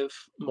additive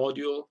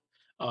module.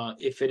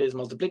 If it is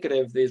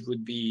multiplicative, this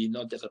would be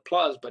not just a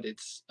plus, but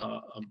it's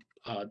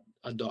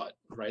a dot,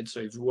 right? So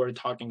if we're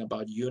talking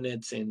about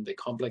units in the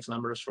complex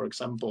numbers, for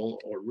example,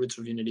 or roots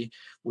of unity,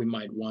 we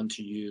might want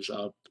to use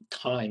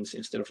times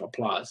instead of a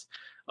plus.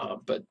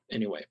 But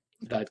anyway,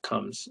 that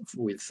comes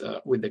with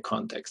the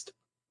context.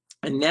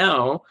 And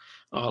now,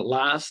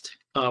 last,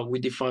 we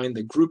define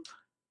the group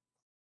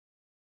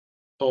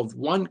of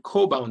one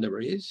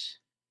coboundaries.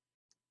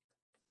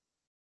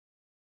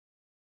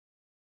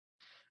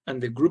 And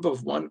the group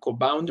of one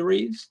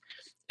coboundaries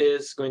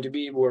is going to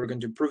be, we're going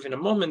to prove in a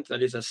moment,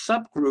 that is a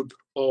subgroup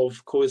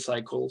of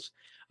cocycles.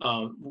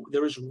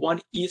 There is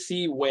one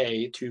easy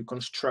way to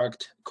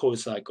construct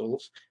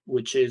cocycles,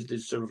 which is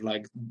this sort of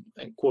like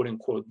quote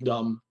unquote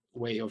dumb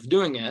way of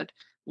doing it,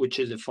 which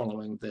is the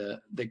following. The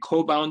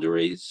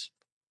coboundaries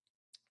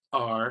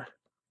are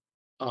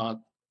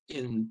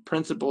in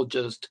principle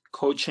just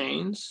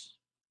cochains.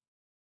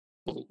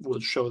 We'll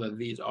show that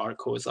these are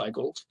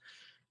cocycles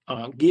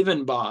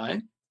given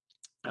by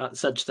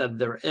such that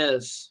there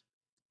is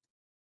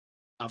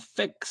a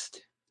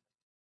fixed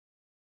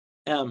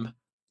M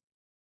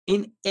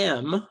in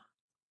M,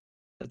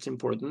 that's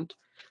important,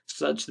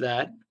 such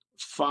that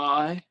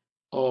phi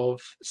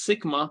of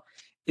sigma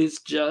is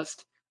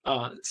just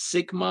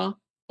sigma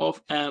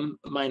of M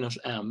minus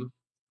M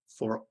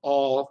for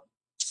all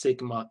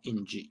sigma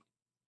in G.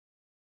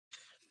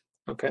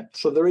 Okay,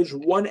 so there is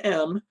one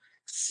M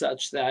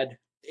such that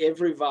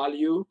every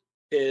value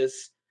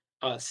is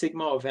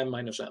sigma of M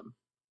minus M.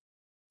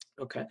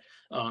 Okay,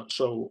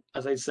 so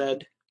as I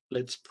said,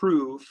 let's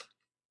prove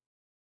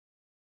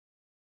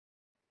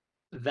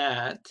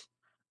that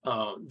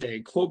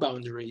the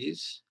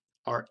coboundaries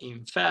are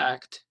in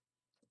fact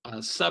a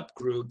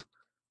subgroup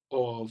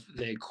of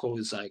the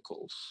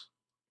cocycles.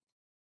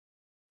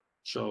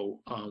 So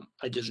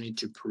I just need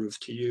to prove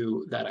to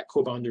you that a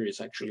coboundary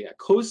is actually a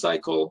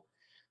cocycle.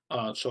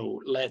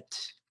 So let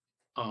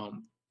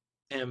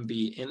M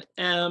be in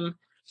M,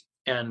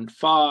 and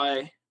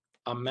phi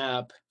a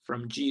map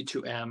from G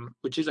to M,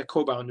 which is a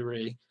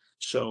coboundary.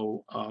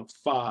 So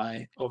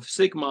phi of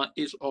sigma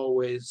is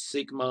always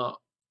sigma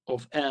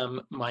of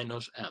M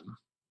minus M.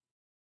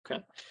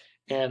 Okay,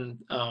 and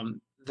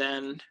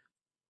then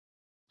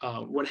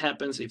what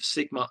happens if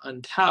sigma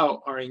and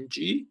tau are in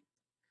G?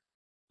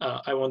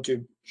 I want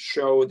to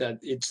show that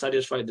it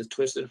satisfies the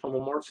twisted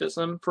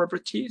homomorphism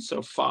property.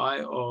 So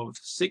phi of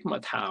sigma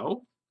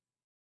tau,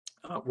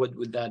 what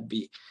would that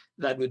be?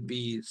 That would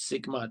be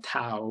sigma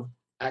tau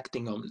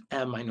acting on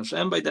M minus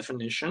M by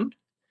definition.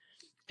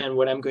 And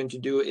what I'm going to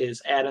do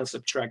is add and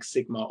subtract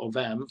sigma of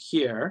M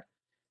here.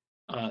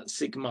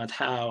 Sigma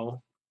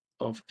tau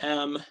of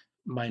M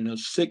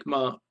minus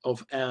sigma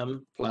of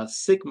M plus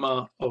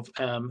sigma of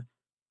M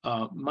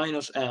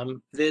minus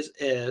M. This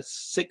is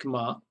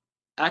sigma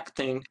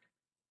acting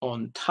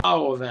on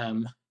tau of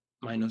M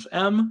minus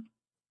M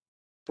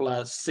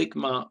plus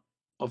sigma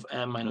of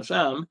M minus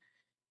M.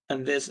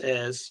 And this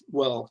is,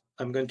 well,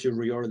 I'm going to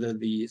reorder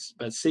these,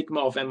 but sigma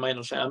of M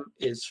minus M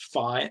is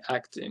phi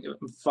acting,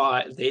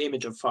 phi, the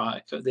image of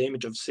phi, the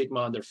image of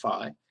sigma under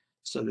phi.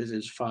 So this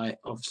is phi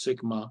of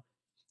sigma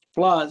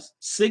plus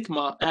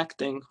sigma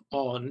acting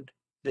on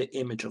the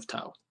image of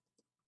tau.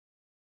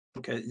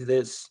 Okay,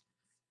 this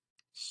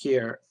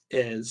here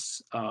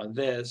is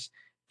this,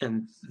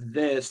 and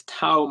this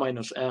tau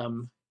minus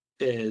M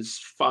is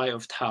phi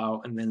of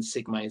tau, and then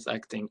sigma is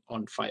acting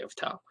on phi of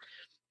tau.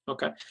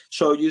 Okay,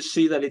 so you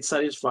see that it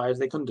satisfies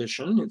the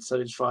condition, it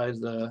satisfies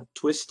the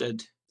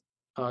twisted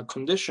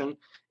condition,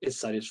 it's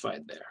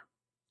satisfied there.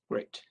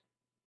 Great.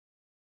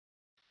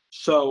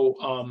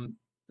 So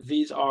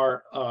these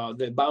are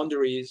the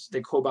boundaries,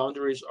 the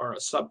co-boundaries are a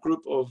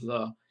subgroup of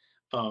the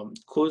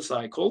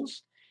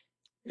co-cycles,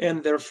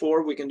 and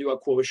therefore we can do a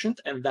quotient,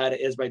 and that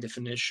is by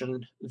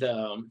definition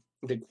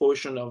the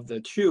quotient of the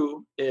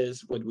two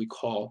is what we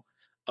call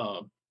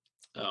um,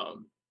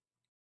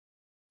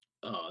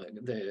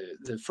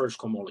 the first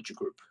cohomology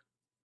group.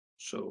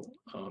 So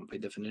by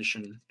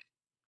definition,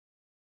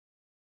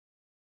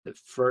 the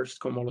first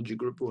cohomology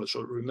group was,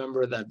 so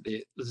remember that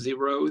the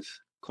zeroth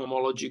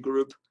cohomology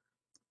group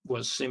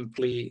was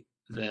simply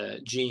the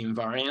G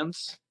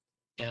invariance,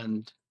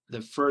 and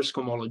the first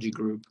cohomology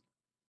group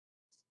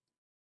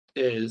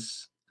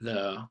is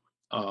the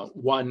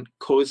one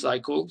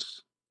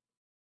co-cycles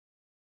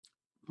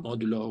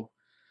modulo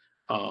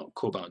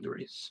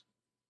co-boundaries.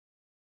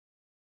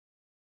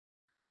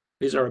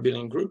 These are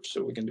abelian groups,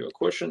 so we can do a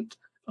quotient,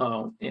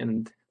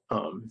 and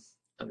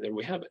there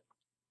we have it.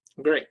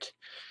 Great.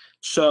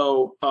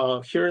 So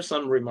here are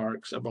some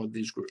remarks about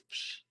these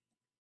groups.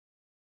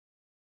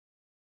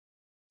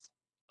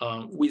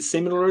 We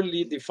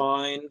similarly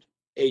define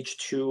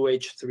H2,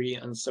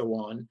 H3, and so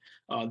on.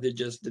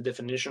 The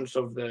definitions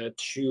of the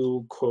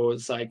two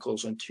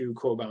co-cycles and two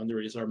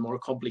co-boundaries are more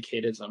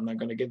complicated, so I'm not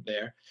going to get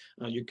there.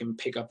 You can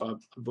pick up a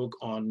book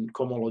on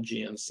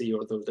cohomology and see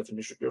all those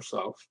definitions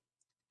yourself.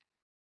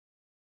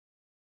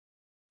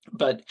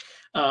 But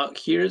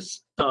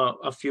here's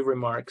a few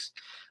remarks.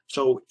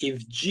 So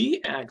if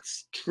G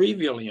acts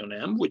trivially on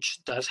M,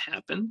 which does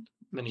happen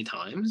many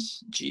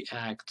times, G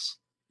acts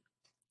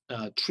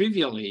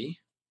trivially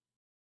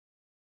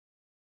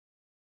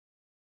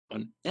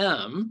on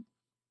M,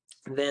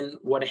 then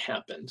what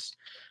happens?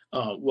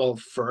 Well,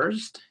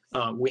 first,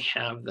 we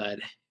have that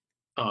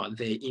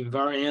the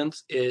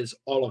invariance is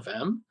all of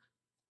M.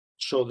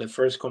 So the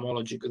first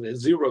cohomology, the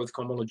zeroth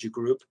cohomology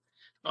group.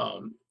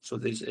 So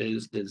this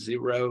is the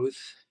zeroth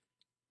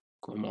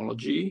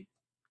cohomology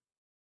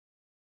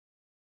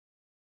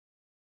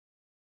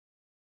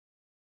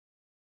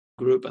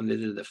group, and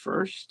this is the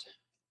first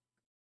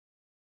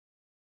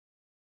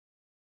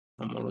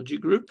cohomology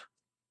group.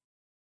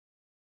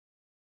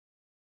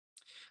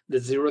 The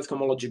zeroth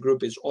cohomology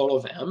group is all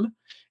of M,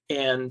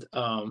 and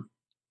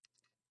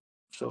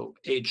so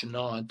H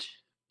naught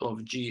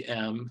of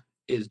GM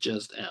is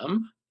just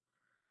M,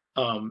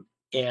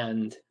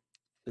 and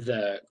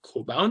the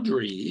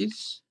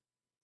coboundaries.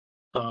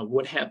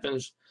 What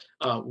happens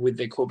with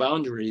the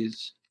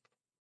coboundaries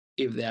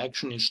if the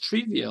action is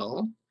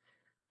trivial?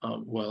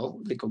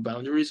 Well, the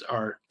coboundaries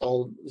are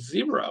all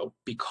zero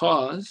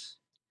because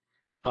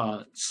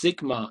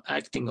sigma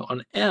acting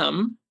on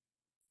M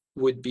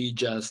would be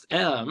just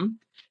M.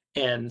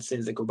 And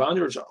since the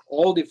coboundaries are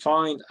all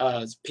defined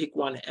as pick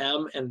one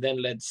M and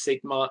then let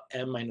sigma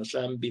M minus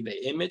M be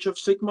the image of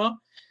sigma,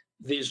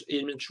 this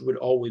image would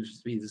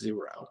always be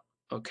zero,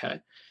 okay?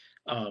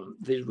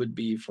 This would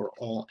be for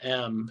all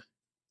M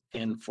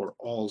and for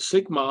all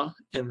sigma,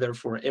 and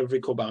therefore every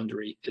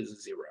coboundary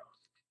is zero,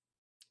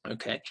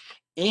 okay?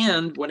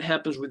 And what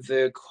happens with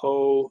the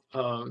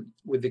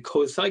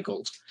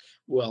co-cycles?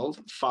 Well,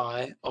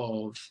 phi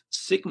of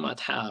sigma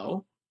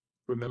tau,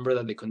 remember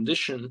that the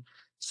condition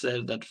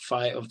said that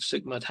phi of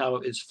sigma tau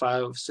is phi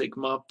of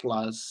sigma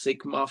plus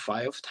sigma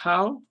phi of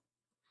tau.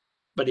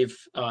 But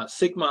if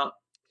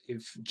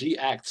if G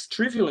acts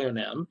trivially on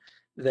M,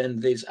 then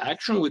this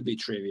action would be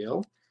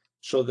trivial.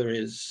 So there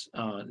is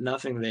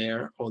nothing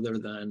there other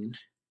than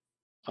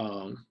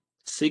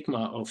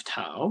sigma of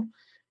tau.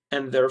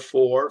 And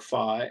therefore,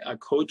 phi, a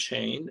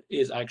cochain,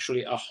 is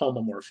actually a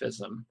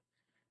homomorphism.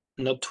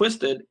 Not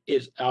twisted,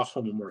 is a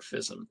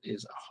homomorphism,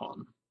 is a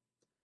hom.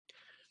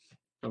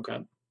 Okay.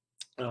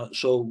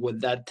 So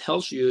what that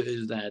tells you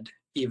is that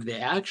if the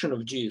action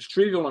of G is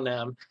trivial on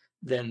M,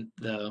 then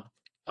the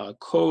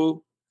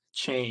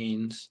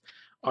co-chains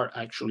are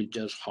actually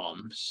just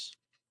homs.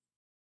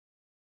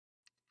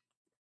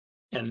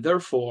 And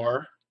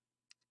therefore,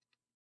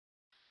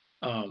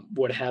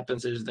 what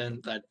happens is then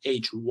that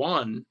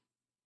H1,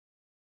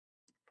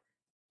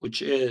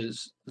 which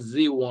is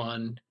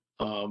Z1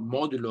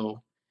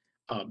 modulo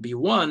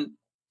B1,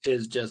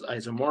 is just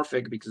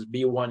isomorphic because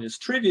B1 is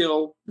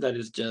trivial. That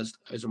is just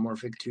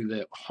isomorphic to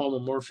the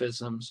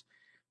homomorphisms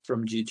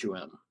from G to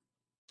M.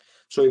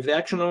 So if the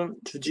action on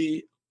to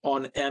G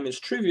on M is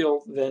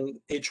trivial, then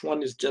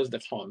H1 is just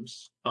the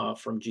homs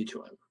from G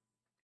to M.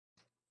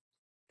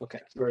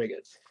 Okay, very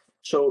good.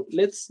 So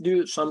let's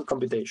do some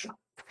computation.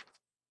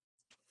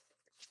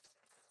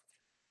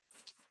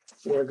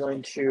 We're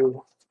going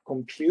to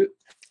compute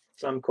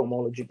some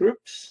cohomology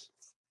groups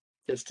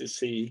just to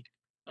see,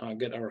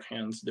 get our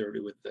hands dirty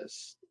with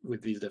this,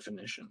 with these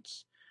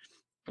definitions.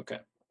 Okay,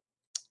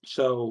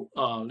 so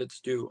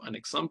let's do an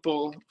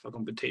example of a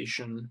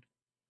computation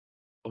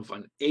of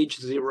an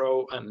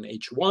H0 and an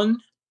H1.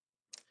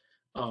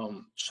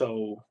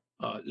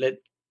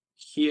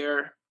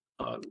 Here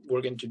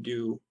we're going to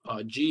do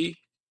G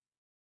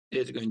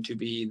is going to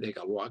be the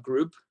Galois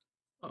group.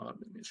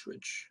 Let me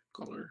switch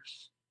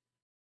colors.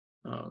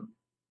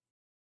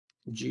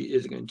 G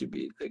is going to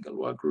be the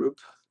Galois group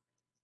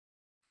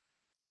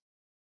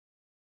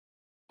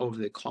of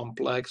the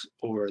complex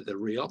over the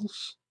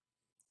reals.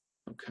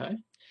 Okay,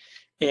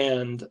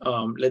 And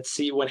let's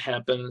see what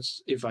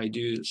happens if I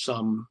do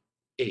some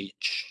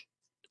H.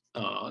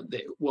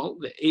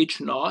 The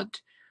H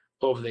naught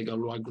of the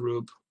Galois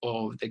group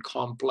of the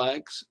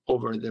complex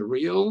over the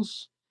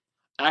reals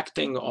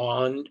acting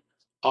on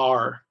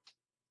R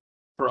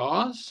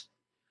cross.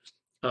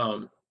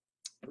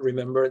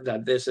 Remember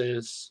that this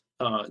is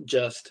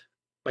just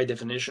by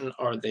definition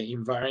are the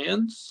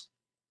invariants.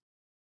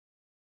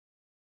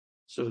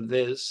 So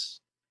this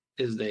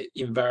is the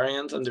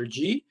invariant under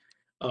G,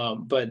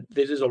 but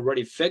this is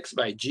already fixed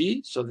by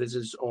G, so this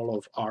is all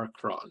of R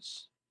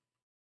cross.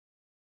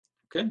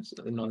 Okay,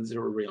 so the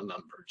non-zero real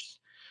numbers.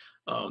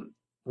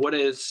 What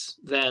is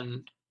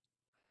then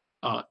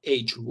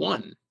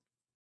H1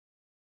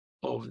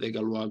 of the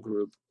Galois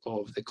group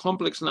of the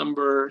complex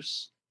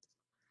numbers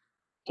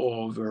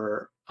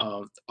over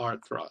R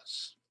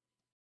cross?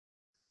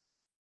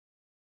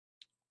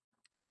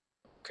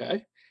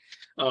 Okay,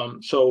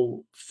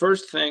 so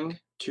first thing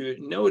to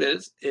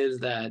notice is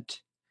that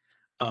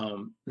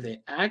the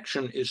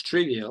action is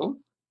trivial.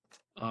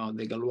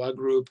 The Galois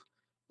group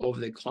of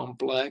the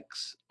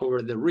complex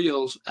over the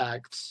reals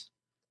acts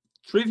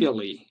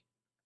trivially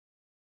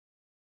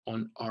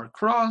on R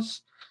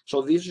cross.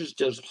 So this is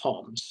just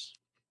Holmes.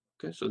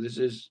 Okay, so this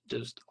is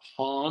just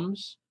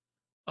Holmes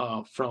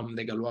from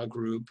the Galois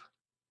group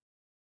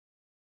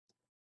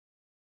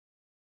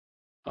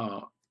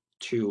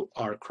to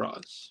R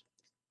cross.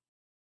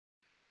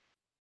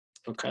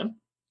 Okay.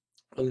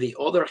 On the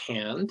other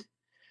hand,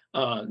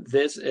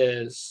 this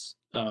is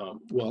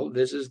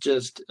this is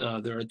just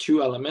there are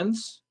two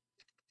elements.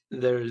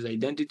 There is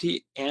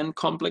identity and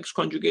complex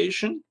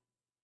conjugation.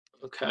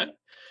 Okay,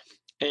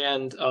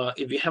 and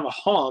if you have a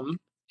Hom,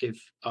 if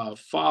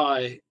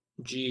phi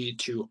G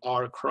to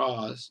R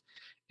cross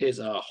is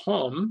a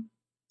Hom,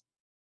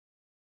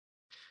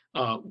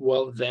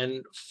 well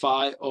then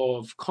phi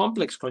of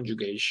complex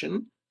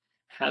conjugation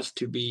has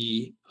to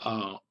be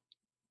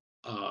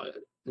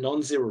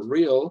non-zero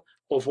real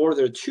of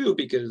order 2,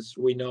 because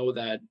we know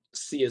that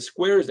C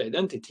squared is the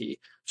identity.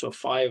 So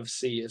phi of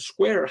C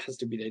squared has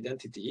to be the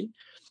identity.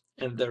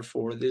 And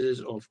therefore, this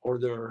is of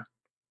order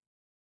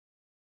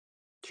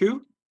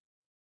 2.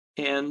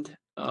 And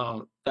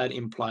that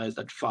implies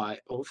that phi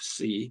of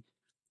C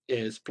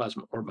is plus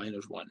or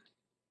minus 1.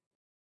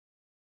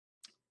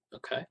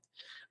 Okay.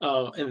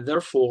 And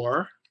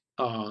therefore,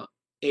 H1,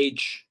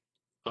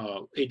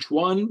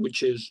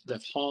 which is the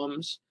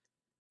Holmes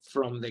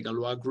from the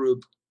Galois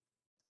group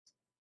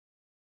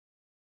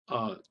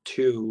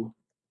to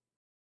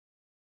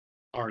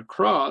R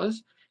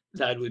cross,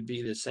 that would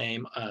be the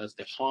same as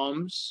the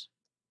Holmes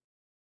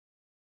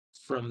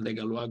from the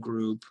Galois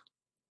group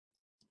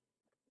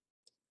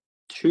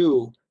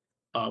to,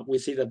 we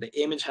see that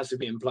the image has to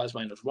be in plus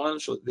minus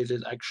 1, so this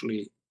is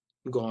actually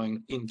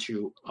going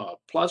into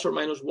plus or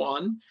minus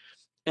 1,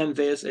 and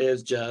this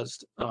is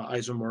just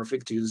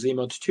isomorphic to Z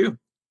mod 2.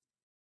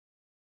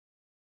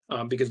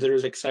 Because there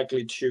is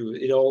exactly 2.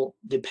 It all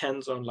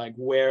depends on like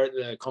where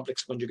the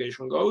complex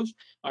conjugation goes.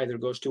 Either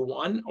goes to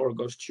 1 or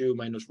goes to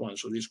minus 1.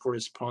 So this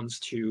corresponds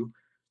to,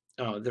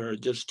 there are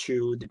just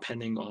 2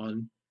 depending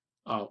on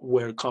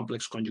where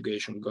complex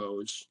conjugation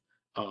goes,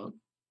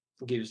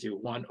 gives you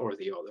one or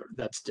the other.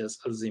 That's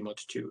just a Z mod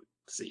 2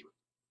 Z.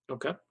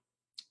 Okay.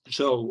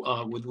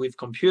 So what we've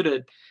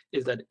computed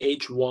is that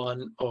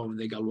H1 of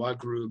the Galois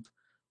group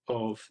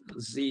of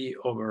Z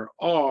over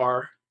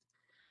R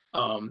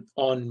on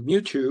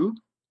mu2,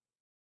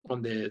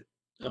 on the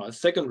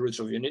second roots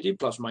of unity,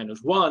 plus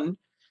minus 1,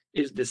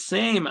 is the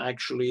same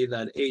actually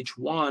that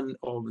H1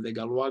 of the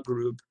Galois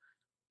group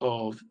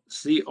of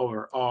Z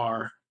over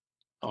R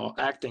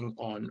acting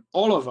on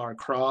all of R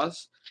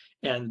cross,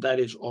 and that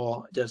is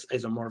all just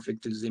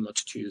isomorphic to Z mod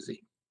 2Z.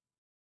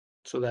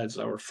 So that's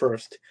our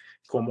first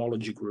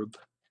cohomology group,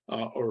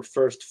 or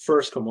first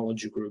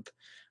cohomology group.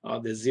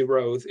 The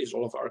 0th is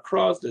all of R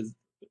cross, the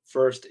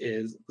first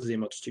is Z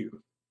mod 2.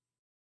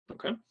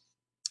 Okay.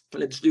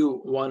 Let's do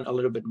one a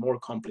little bit more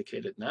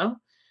complicated now.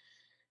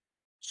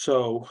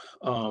 So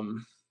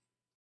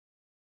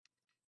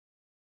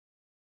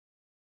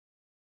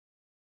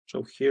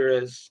so here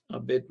is a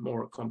bit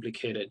more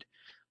complicated.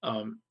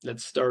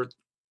 Let's start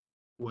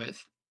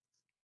with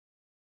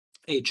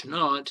H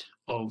naught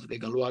of the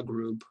Galois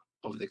group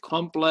of the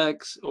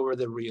complex over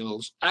the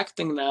reals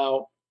acting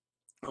now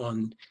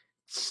on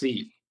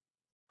C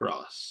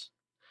cross.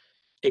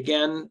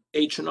 Again,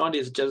 H naught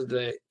is just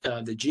the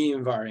G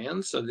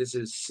invariance, so this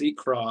is C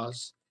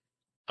cross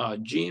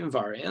G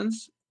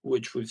invariance,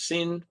 which we've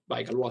seen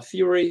by Galois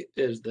theory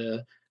is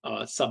the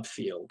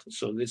subfield.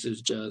 So this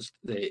is just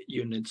the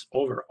units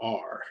over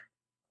R.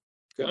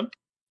 Okay,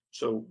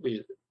 so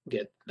we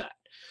get that.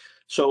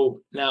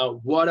 So now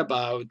what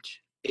about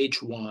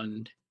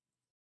H1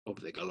 of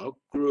the Galois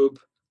group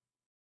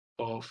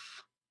of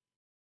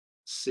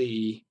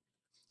C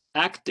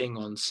acting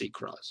on C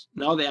cross?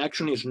 Now the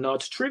action is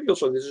not trivial,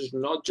 so this is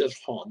not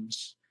just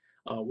Holmes.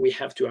 We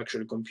have to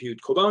actually compute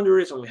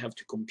coboundaries and we have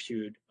to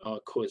compute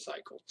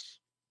cocycles.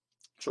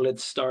 So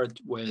let's start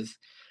with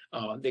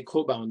the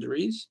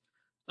coboundaries.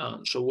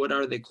 So what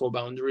are the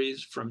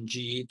co-boundaries from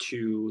G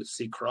to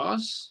C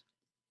cross?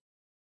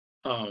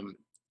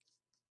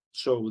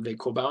 So the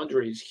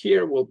co-boundaries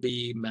here will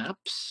be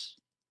maps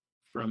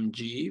from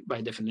G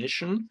by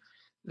definition.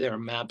 They are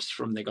maps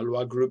from the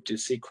Galois group to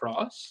C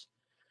cross,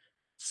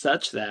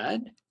 such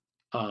that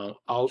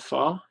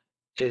alpha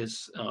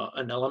is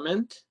an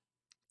element,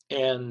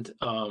 and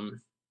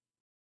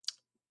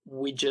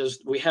we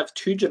have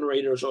two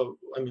generators of,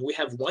 we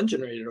have one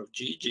generator of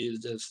G. G is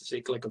just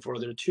cyclic of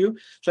order 2,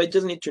 so I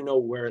just need to know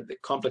where the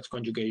complex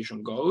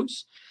conjugation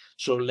goes.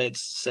 So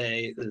let's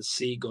say the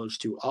C goes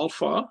to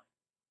alpha,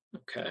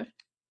 okay,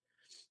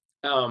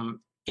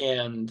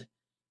 and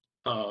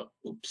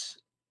oops,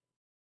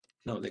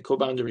 no, the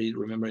co-boundary,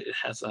 remember, it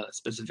has a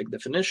specific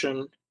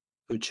definition,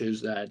 which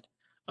is that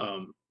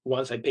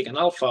once I pick an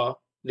alpha,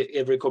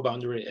 every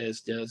co-boundary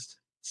is just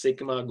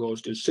sigma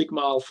goes to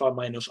sigma alpha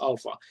minus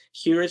alpha.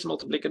 Here is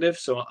multiplicative,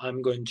 so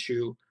I'm going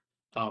to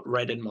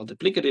write it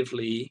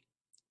multiplicatively,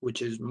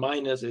 which is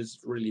minus is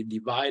really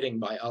dividing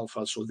by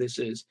alpha. So this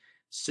is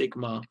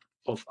sigma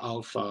of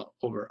alpha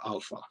over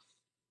alpha.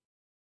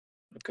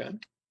 Okay.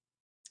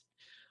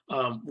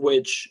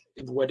 Which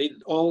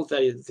all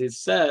that it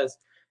says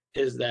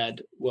is that,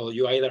 well,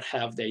 you either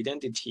have the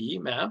identity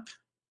map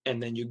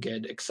and then you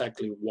get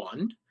exactly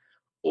 1,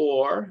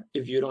 or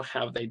if you don't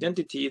have the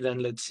identity, then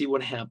let's see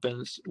what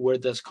happens. Where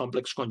does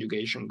complex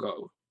conjugation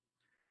go?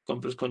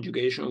 Complex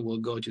conjugation will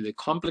go to the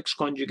complex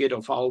conjugate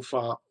of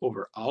alpha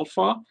over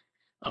alpha,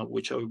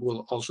 which I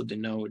will also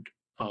denote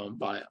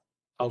by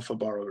alpha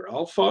bar over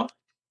alpha.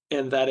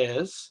 And that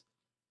is,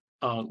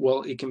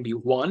 well, it can be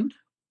 1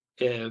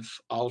 if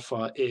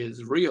alpha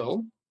is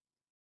real,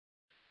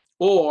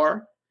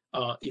 or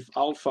if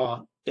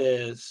alpha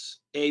is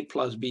a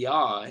plus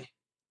bi,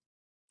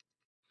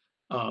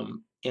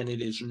 and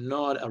it is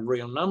not a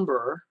real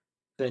number,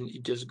 then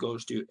it just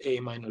goes to a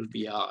minus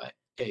bi,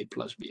 a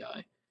plus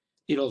bi.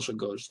 It also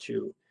goes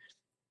to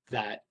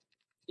that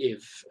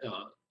if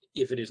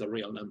it is a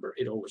real number,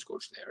 it always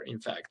goes there, in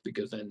fact,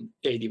 because then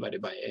a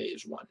divided by a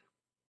is 1.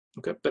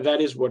 Okay, but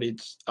that is what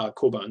it's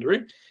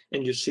co-boundary,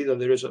 and you see that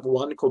there is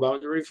one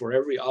co-boundary for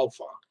every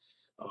alpha.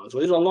 So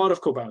there's a lot of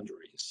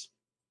co-boundaries.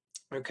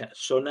 Okay,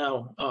 so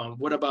now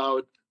what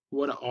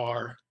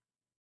are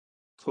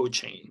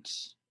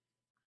cochains?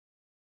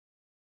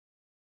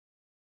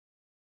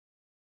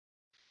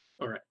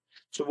 All right,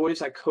 so what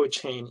is a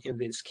cochain in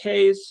this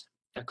case?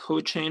 A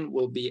cochain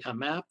will be a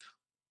map,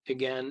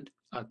 again,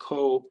 a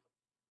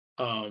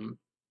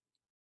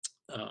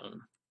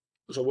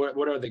so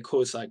what are the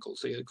cocycles?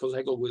 So the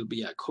cocycle will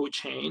be a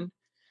cochain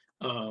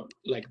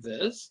like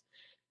this,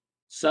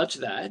 such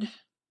that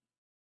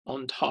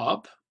on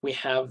top we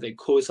have the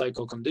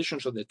cocycle condition,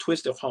 so the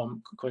twisted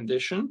Helm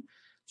condition,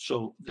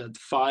 so that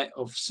phi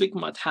of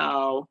sigma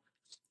tau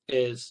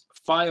is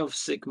phi of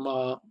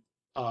sigma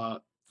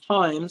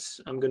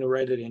times, I'm going to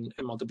write it in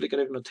a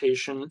multiplicative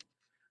notation,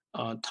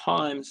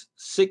 times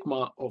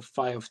sigma of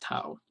phi of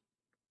tau.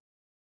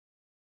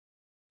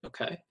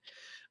 Okay.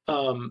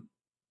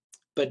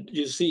 But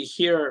you see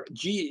here,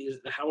 G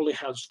only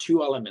has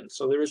 2 elements,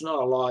 so there is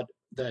not a lot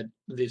that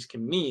this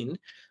can mean.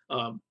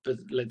 But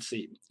let's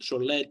see. So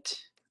let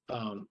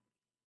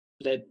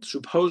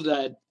suppose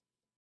that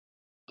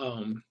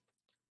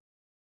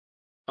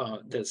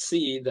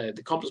C,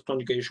 the complex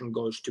conjugation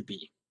goes to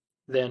B.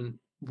 Then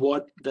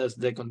what does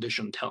the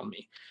condition tell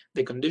me?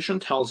 The condition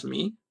tells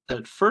me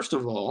that, first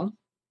of all,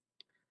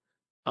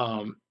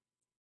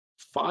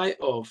 phi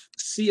of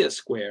C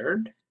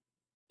squared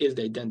is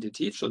the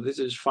identity. So this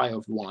is phi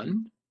of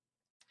 1.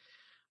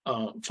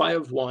 Phi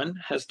of 1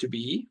 has to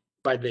be,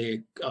 by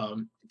the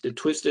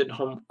twisted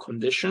Helm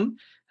condition,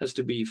 has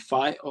to be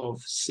phi of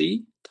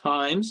C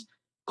times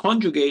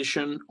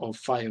conjugation of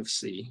phi of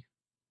C.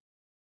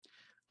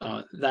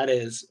 That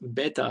is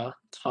beta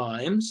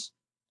times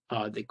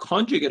the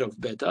conjugate of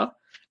beta,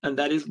 and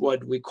that is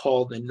what we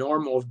call the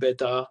norm of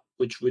beta,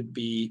 which would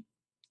be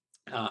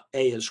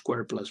a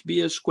squared plus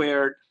b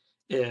squared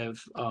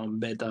if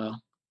beta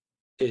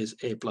is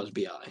a plus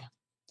bi,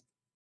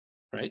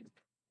 right?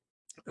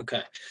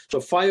 Okay,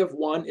 so phi of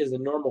 1 is the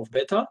norm of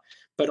beta,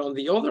 but on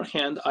the other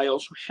hand, I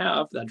also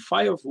have that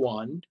phi of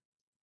 1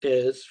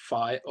 is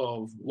phi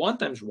of 1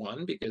 times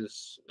 1,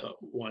 because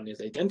 1 is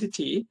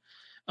identity,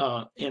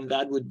 and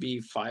that would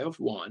be phi of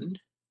 1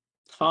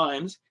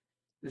 times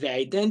the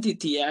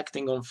identity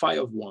acting on phi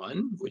of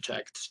 1, which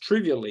acts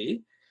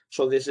trivially,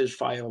 so this is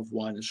phi of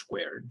 1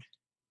 squared.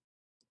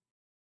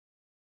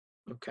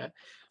 Okay,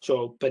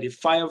 so, but if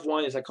phi of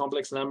 1 is a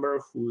complex number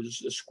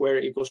whose square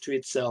equals to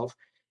itself,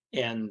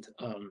 and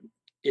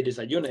it is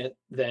a unit,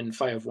 then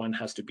phi of 1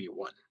 has to be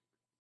 1.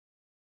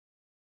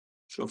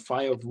 So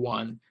phi of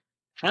 1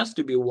 has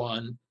to be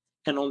 1,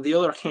 and on the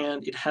other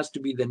hand, it has to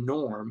be the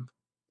norm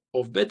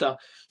of beta,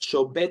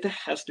 so beta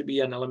has to be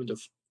an element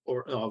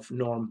of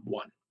norm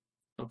 1.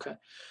 Okay,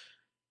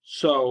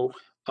 so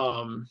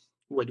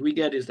what we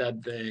get is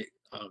that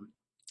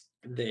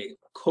the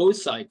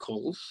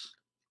cocycles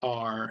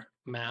are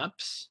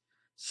maps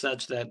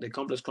such that the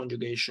complex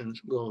conjugation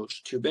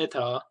goes to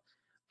beta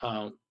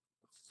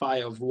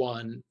phi of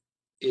 1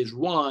 is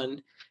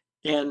 1,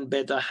 and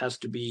beta has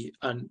to be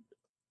a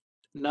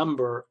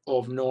number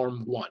of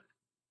norm 1.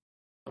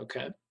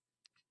 Okay,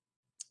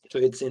 so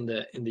it's in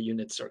the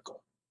unit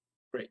circle.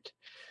 Great.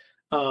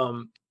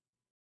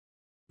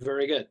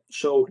 Very good.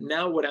 So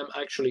now what I'm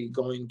actually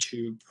going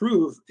to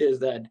prove is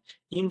that,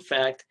 in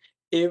fact,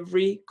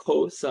 every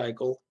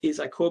co-cycle is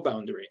a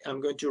co-boundary. I'm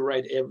going to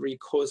write every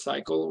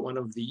co-cycle one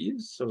of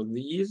these. So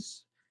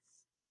these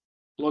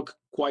look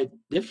quite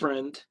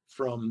different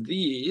from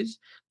these,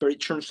 but it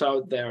turns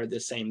out they're the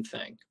same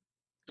thing.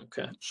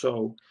 Okay,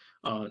 so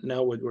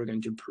now what we're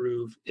going to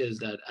prove is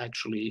that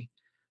actually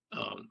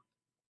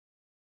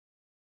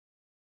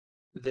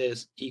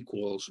this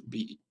equals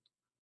B,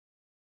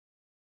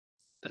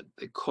 that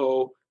the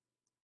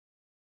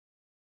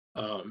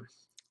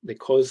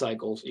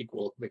co-cycles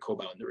equal the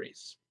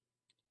co-boundaries.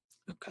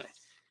 Okay,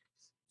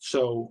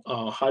 so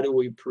how do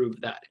we prove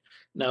that?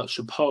 Now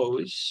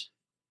suppose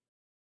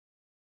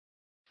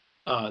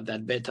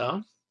that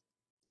beta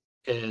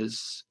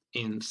is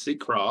in C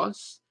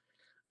cross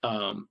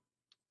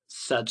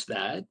such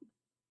that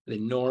the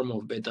norm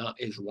of beta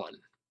is 1.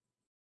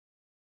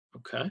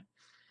 Okay,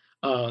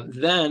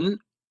 then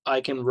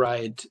I can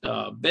write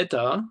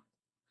beta,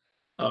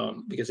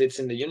 because it's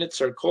in the unit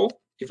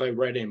circle. If I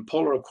write it in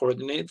polar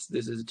coordinates,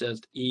 this is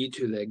just e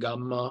to the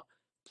gamma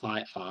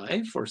pi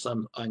I for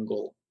some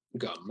angle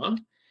gamma.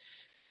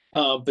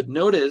 But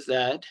notice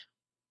that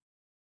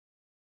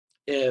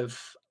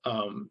if,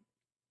 by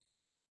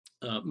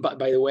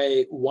the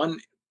way, one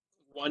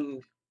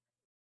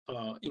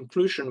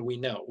inclusion we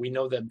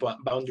know that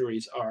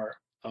boundaries are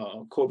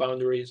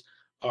co-boundaries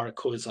are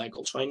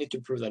co-cycles. So I need to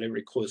prove that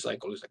every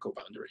co-cycle is a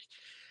co-boundary.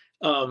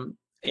 And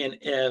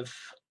if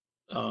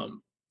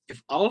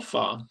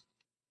alpha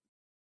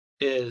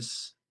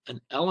is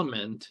an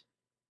element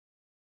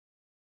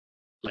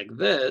like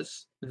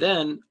this,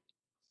 then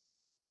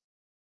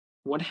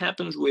what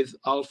happens with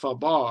alpha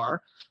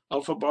bar?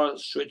 Alpha bar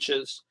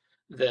switches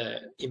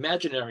the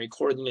imaginary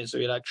coordinates, so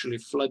it actually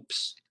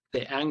flips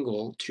the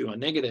angle to a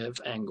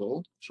negative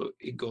angle. So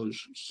it goes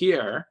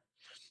here,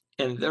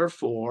 and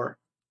therefore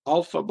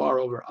alpha bar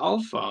over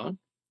alpha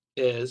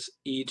is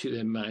e to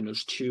the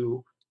minus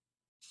 2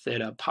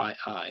 theta pi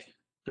I.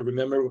 And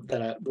remember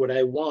that what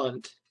I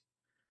want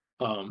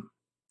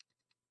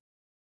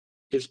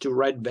is to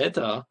write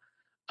beta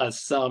as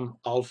some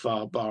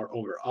alpha bar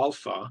over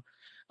alpha,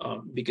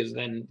 because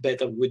then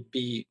beta would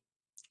be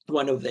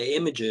one of the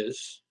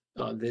images.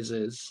 This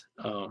is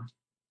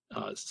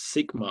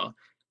sigma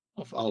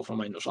of alpha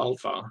minus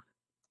alpha.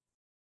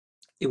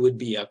 It would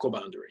be a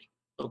coboundary.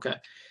 Okay,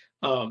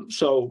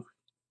 so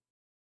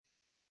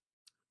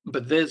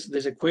but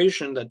this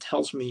equation that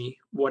tells me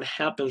what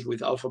happens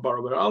with alpha bar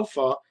over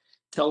alpha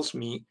tells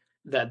me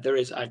that there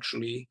is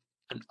actually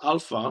an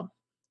alpha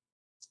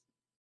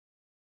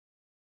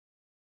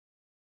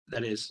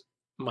that is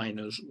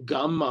minus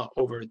gamma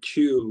over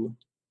 2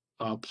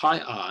 pi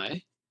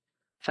I,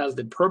 has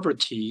the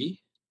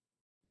property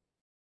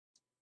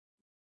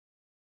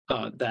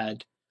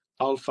that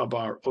alpha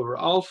bar over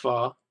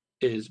alpha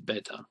is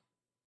beta.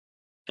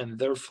 And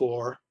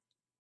therefore,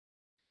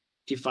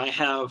 if I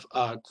have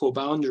a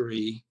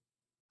coboundary,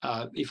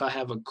 if I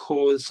have a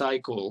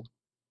co-cycle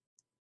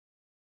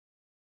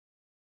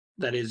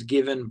that is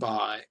given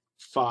by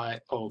phi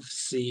of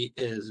C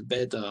is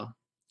beta,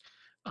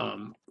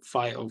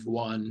 phi of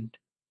 1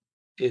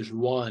 is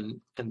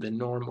 1, and the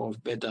norm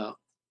of beta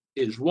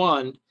is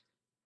 1,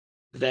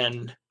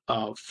 then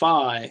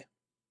phi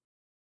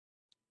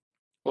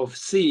of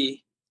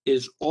C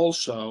is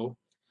also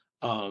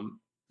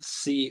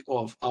C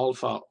of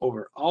alpha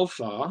over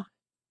alpha,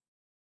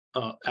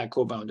 a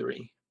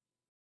coboundary.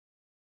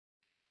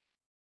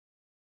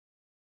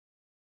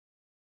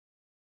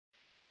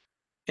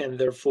 And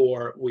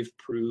therefore, we've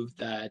proved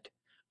that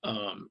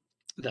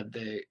that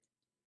the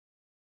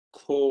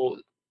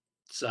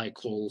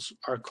co-cycles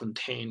are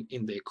contained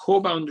in the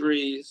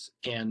coboundaries,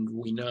 and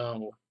we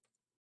know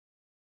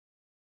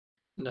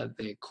that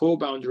the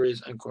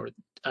coboundaries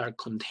are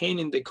contained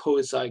in the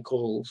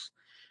co-cycles,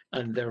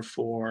 and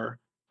therefore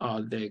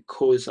the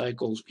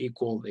co-cycles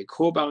equal the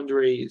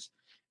coboundaries,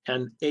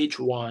 and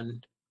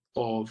H1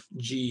 of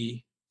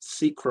G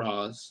C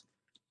cross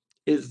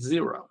is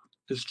 0,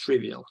 is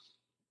trivial.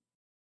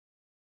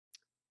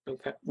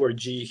 Okay, where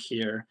G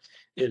here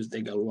is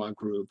the Galois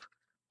group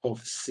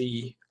of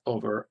C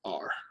over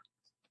R.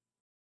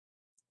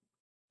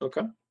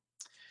 Okay.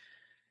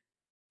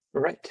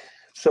 All right.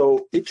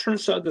 So it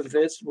turns out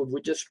that what we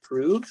just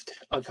proved,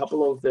 a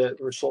couple of the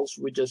results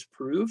we just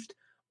proved,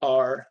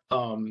 are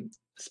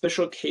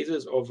special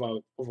cases of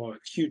a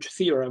huge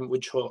theorem,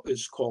 which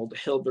is called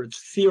Hilbert's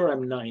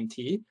theorem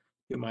 90.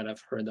 You might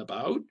have heard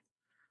about.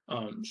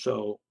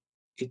 So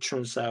it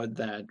turns out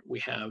that we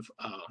have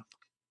a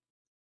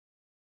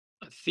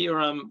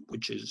theorem,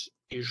 which is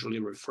usually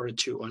referred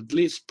to, or at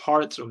least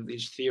parts of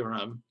this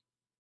theorem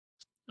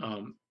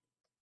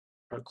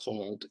are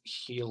called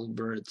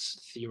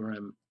Hilbert's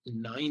theorem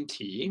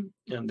 90,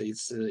 and they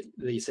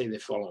say the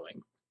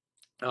following.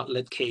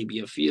 Let K be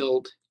a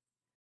field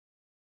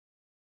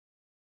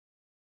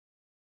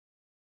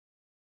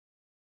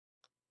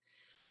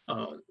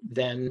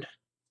then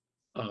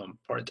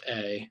part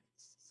A,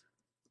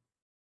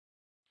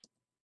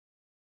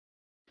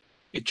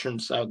 it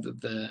turns out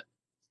that the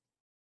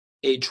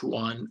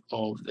H1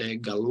 of the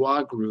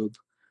Galois group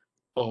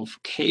of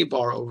K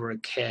bar over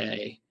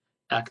K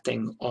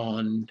acting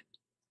on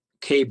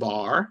K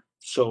bar,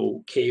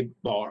 so K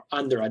bar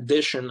under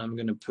addition, I'm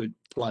going to put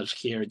plus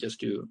here just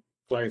to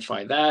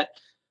clarify that.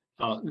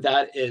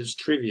 That is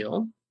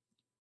trivial.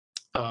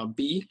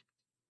 B,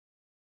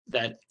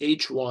 that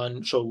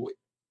H1, so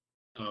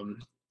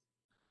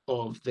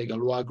of the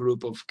Galois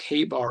group of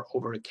K bar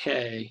over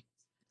K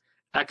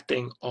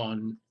acting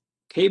on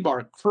K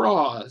bar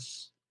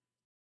cross,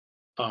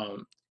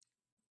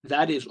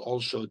 that is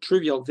also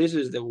trivial. This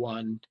is the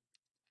one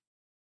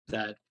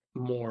that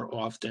more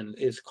often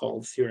is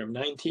called theorem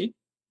 90.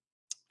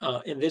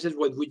 And this is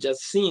what we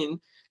just seen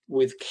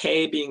with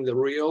K being the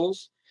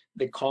reals,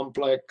 the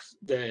complex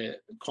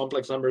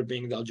number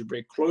being the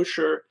algebraic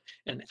closure,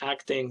 and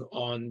acting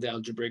on the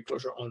algebraic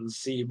closure on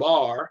C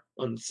bar,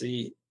 on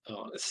C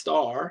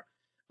star,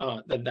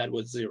 that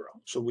was 0.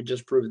 So we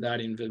just proved that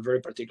in the very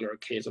particular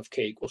case of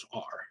K equals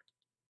R.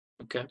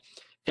 Okay.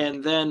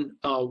 And then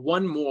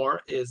one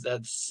more is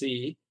that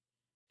C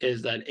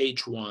is that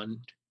H1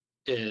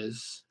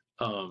 is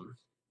the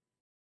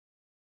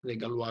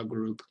Galois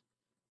group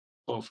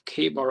of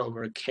K bar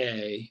over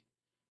K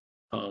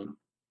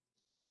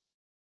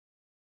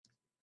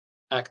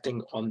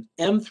acting on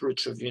mth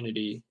roots of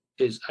unity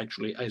is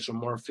actually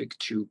isomorphic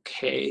to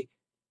K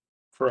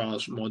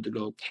cross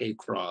modulo K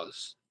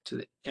cross to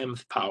the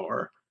mth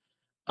power.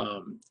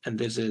 And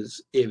this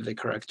is if the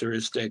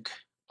characteristic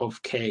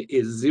of K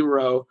is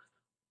 0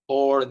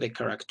 or the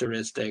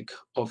characteristic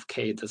of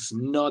K does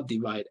not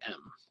divide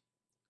M.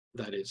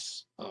 That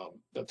is,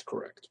 that's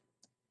correct.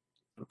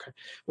 Okay,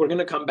 we're going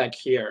to come back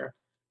here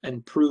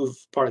and prove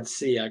part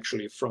C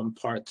actually from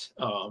part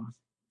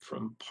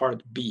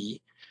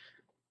B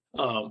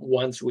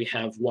once we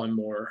have one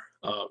more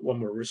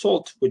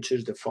result, which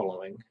is the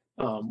following,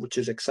 which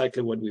is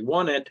exactly what we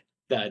wanted,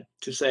 that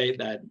to say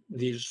that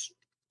these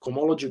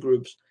cohomology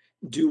groups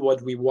do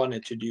what we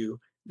wanted to do.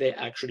 They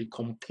actually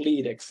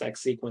complete exact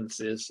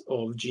sequences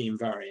of G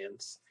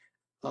invariants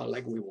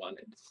like we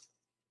wanted.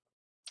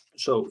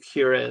 So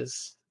here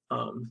is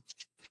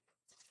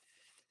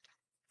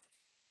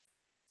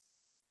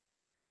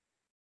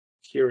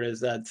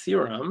that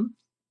theorem.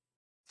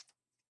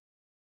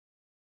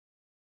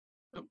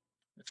 Oh,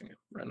 I think I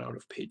ran out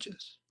of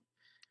pages.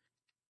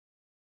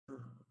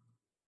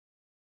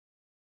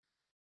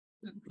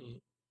 Let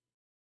me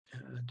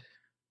add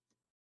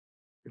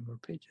 3 more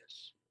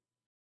pages.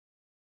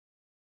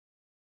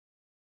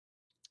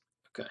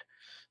 Okay,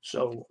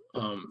 so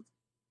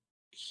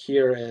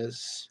here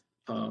is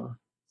the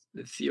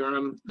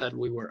theorem that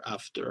we were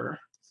after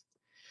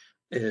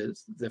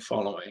is the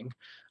following.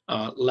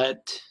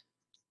 Let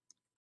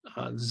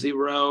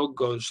 0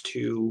 goes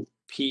to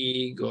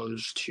P,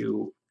 goes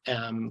to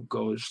M,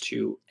 goes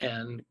to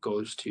N,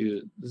 goes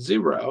to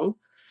 0.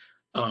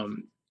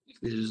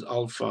 This is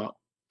alpha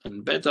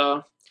and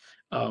beta.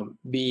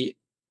 Be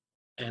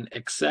an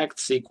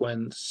exact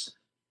sequence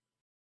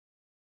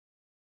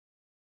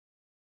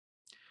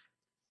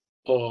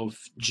of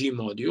G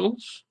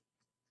modules.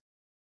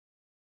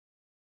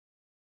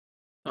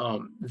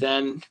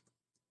 Then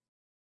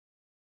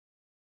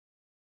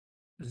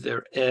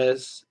there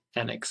is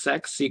an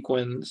exact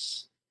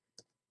sequence,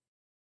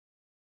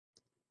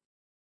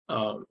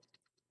 an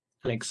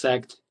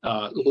exact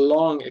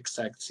long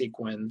exact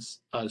sequence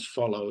as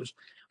follows.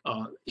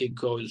 It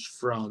goes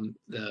from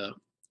the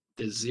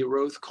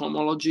 0th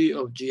cohomology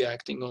of G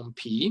acting on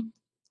P.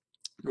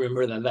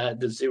 Remember that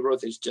the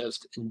 0th is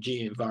just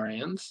G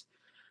invariance.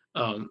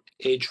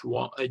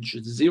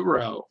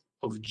 H0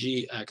 of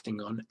G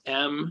acting on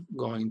M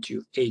going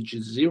to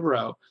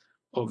H0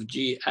 of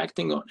G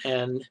acting on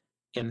N,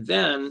 and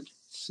then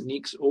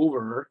sneaks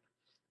over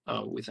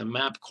with a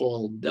map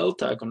called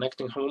delta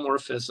connecting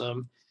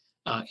homomorphism.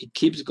 It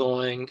keeps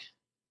going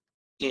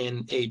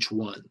in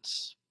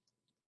H1s.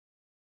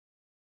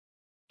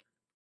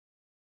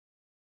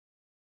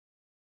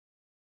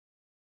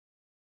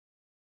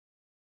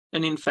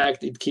 And in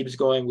fact, it keeps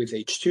going with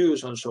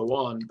H2s and so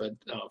on. But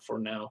for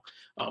now,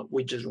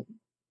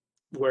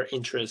 we're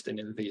interested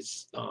in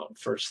this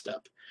first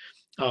step,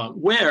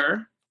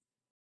 where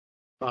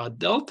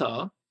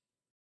delta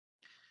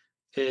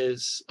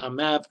is a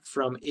map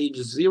from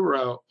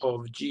H0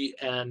 of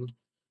Gn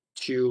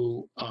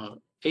to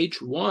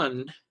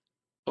H1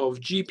 of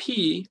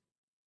Gp,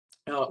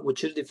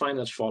 which is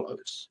defined as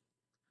follows.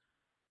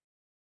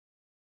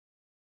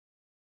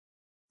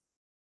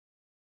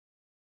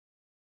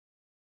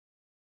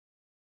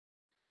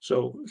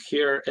 So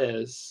here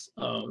is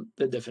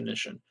the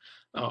definition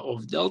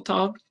of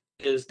delta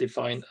is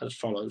defined as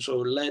follows. So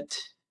let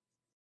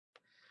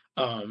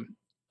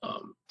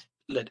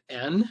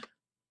n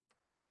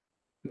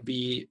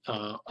be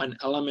an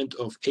element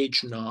of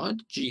H naught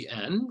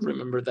Gn.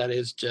 Remember that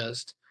is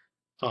just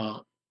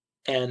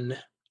n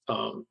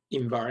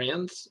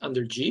invariants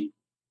under G,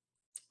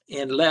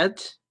 and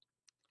let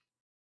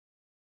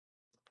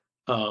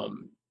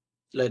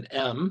let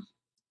M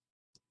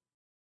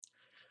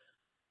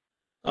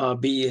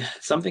be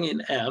something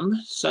in M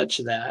such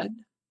that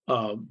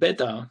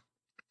beta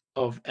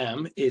of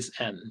M is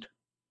N.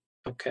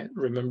 Okay,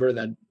 remember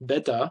that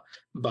beta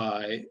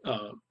by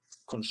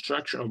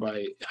construction or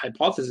by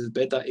hypothesis,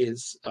 beta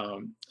is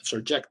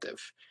surjective.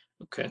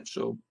 Okay,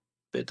 so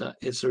beta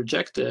is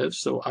surjective,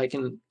 so I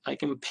can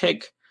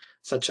pick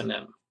such an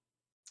M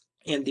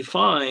and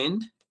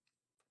define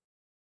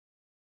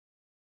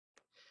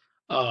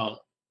a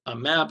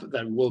map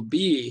that will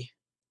be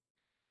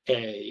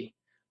a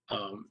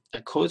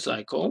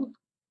cocycle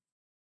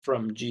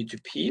from G to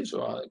P,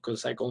 so a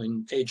cocycle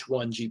in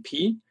H1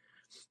 GP,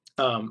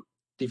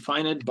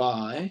 defined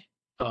by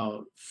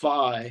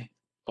phi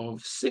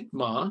of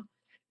sigma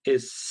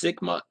is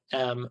sigma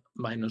M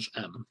minus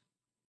M.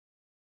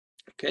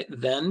 Okay,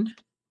 then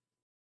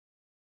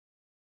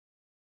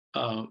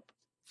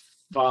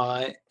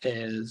phi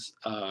is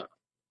a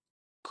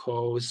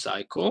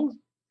cocycle,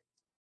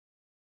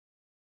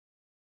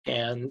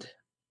 and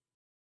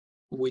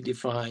we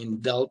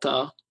define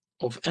delta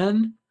of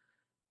N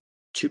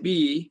to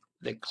be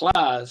the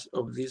class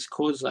of this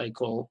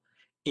cocycle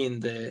in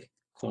the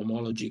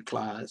cohomology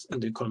class, in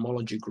the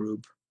cohomology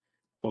group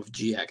of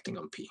G acting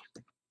on P.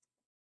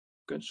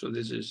 Okay, so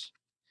this is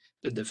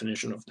the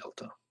definition of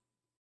delta.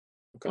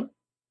 Okay,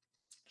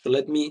 so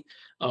let me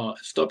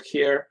stop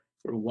here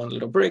for one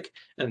little break,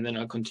 and then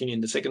I'll continue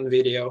in the second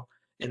video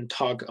and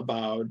talk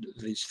about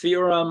this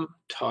theorem,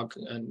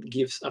 and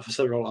give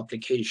several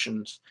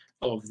applications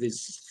of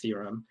this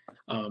theorem.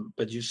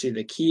 But you see,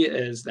 the key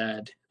is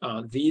that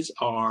these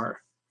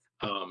are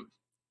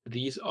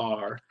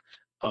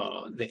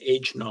the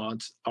H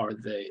naughts are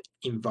the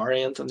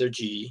invariant under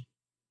G,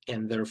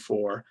 and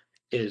therefore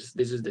this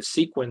is the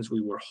sequence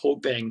we were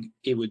hoping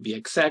it would be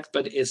exact,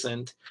 but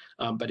isn't.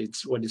 But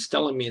it's what it's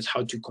telling me is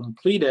how to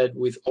complete it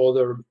with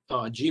other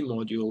G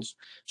modules,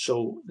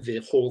 so the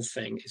whole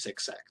thing is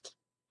exact.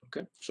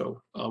 Okay,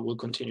 so we'll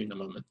continue in a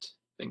moment.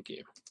 Thank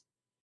you.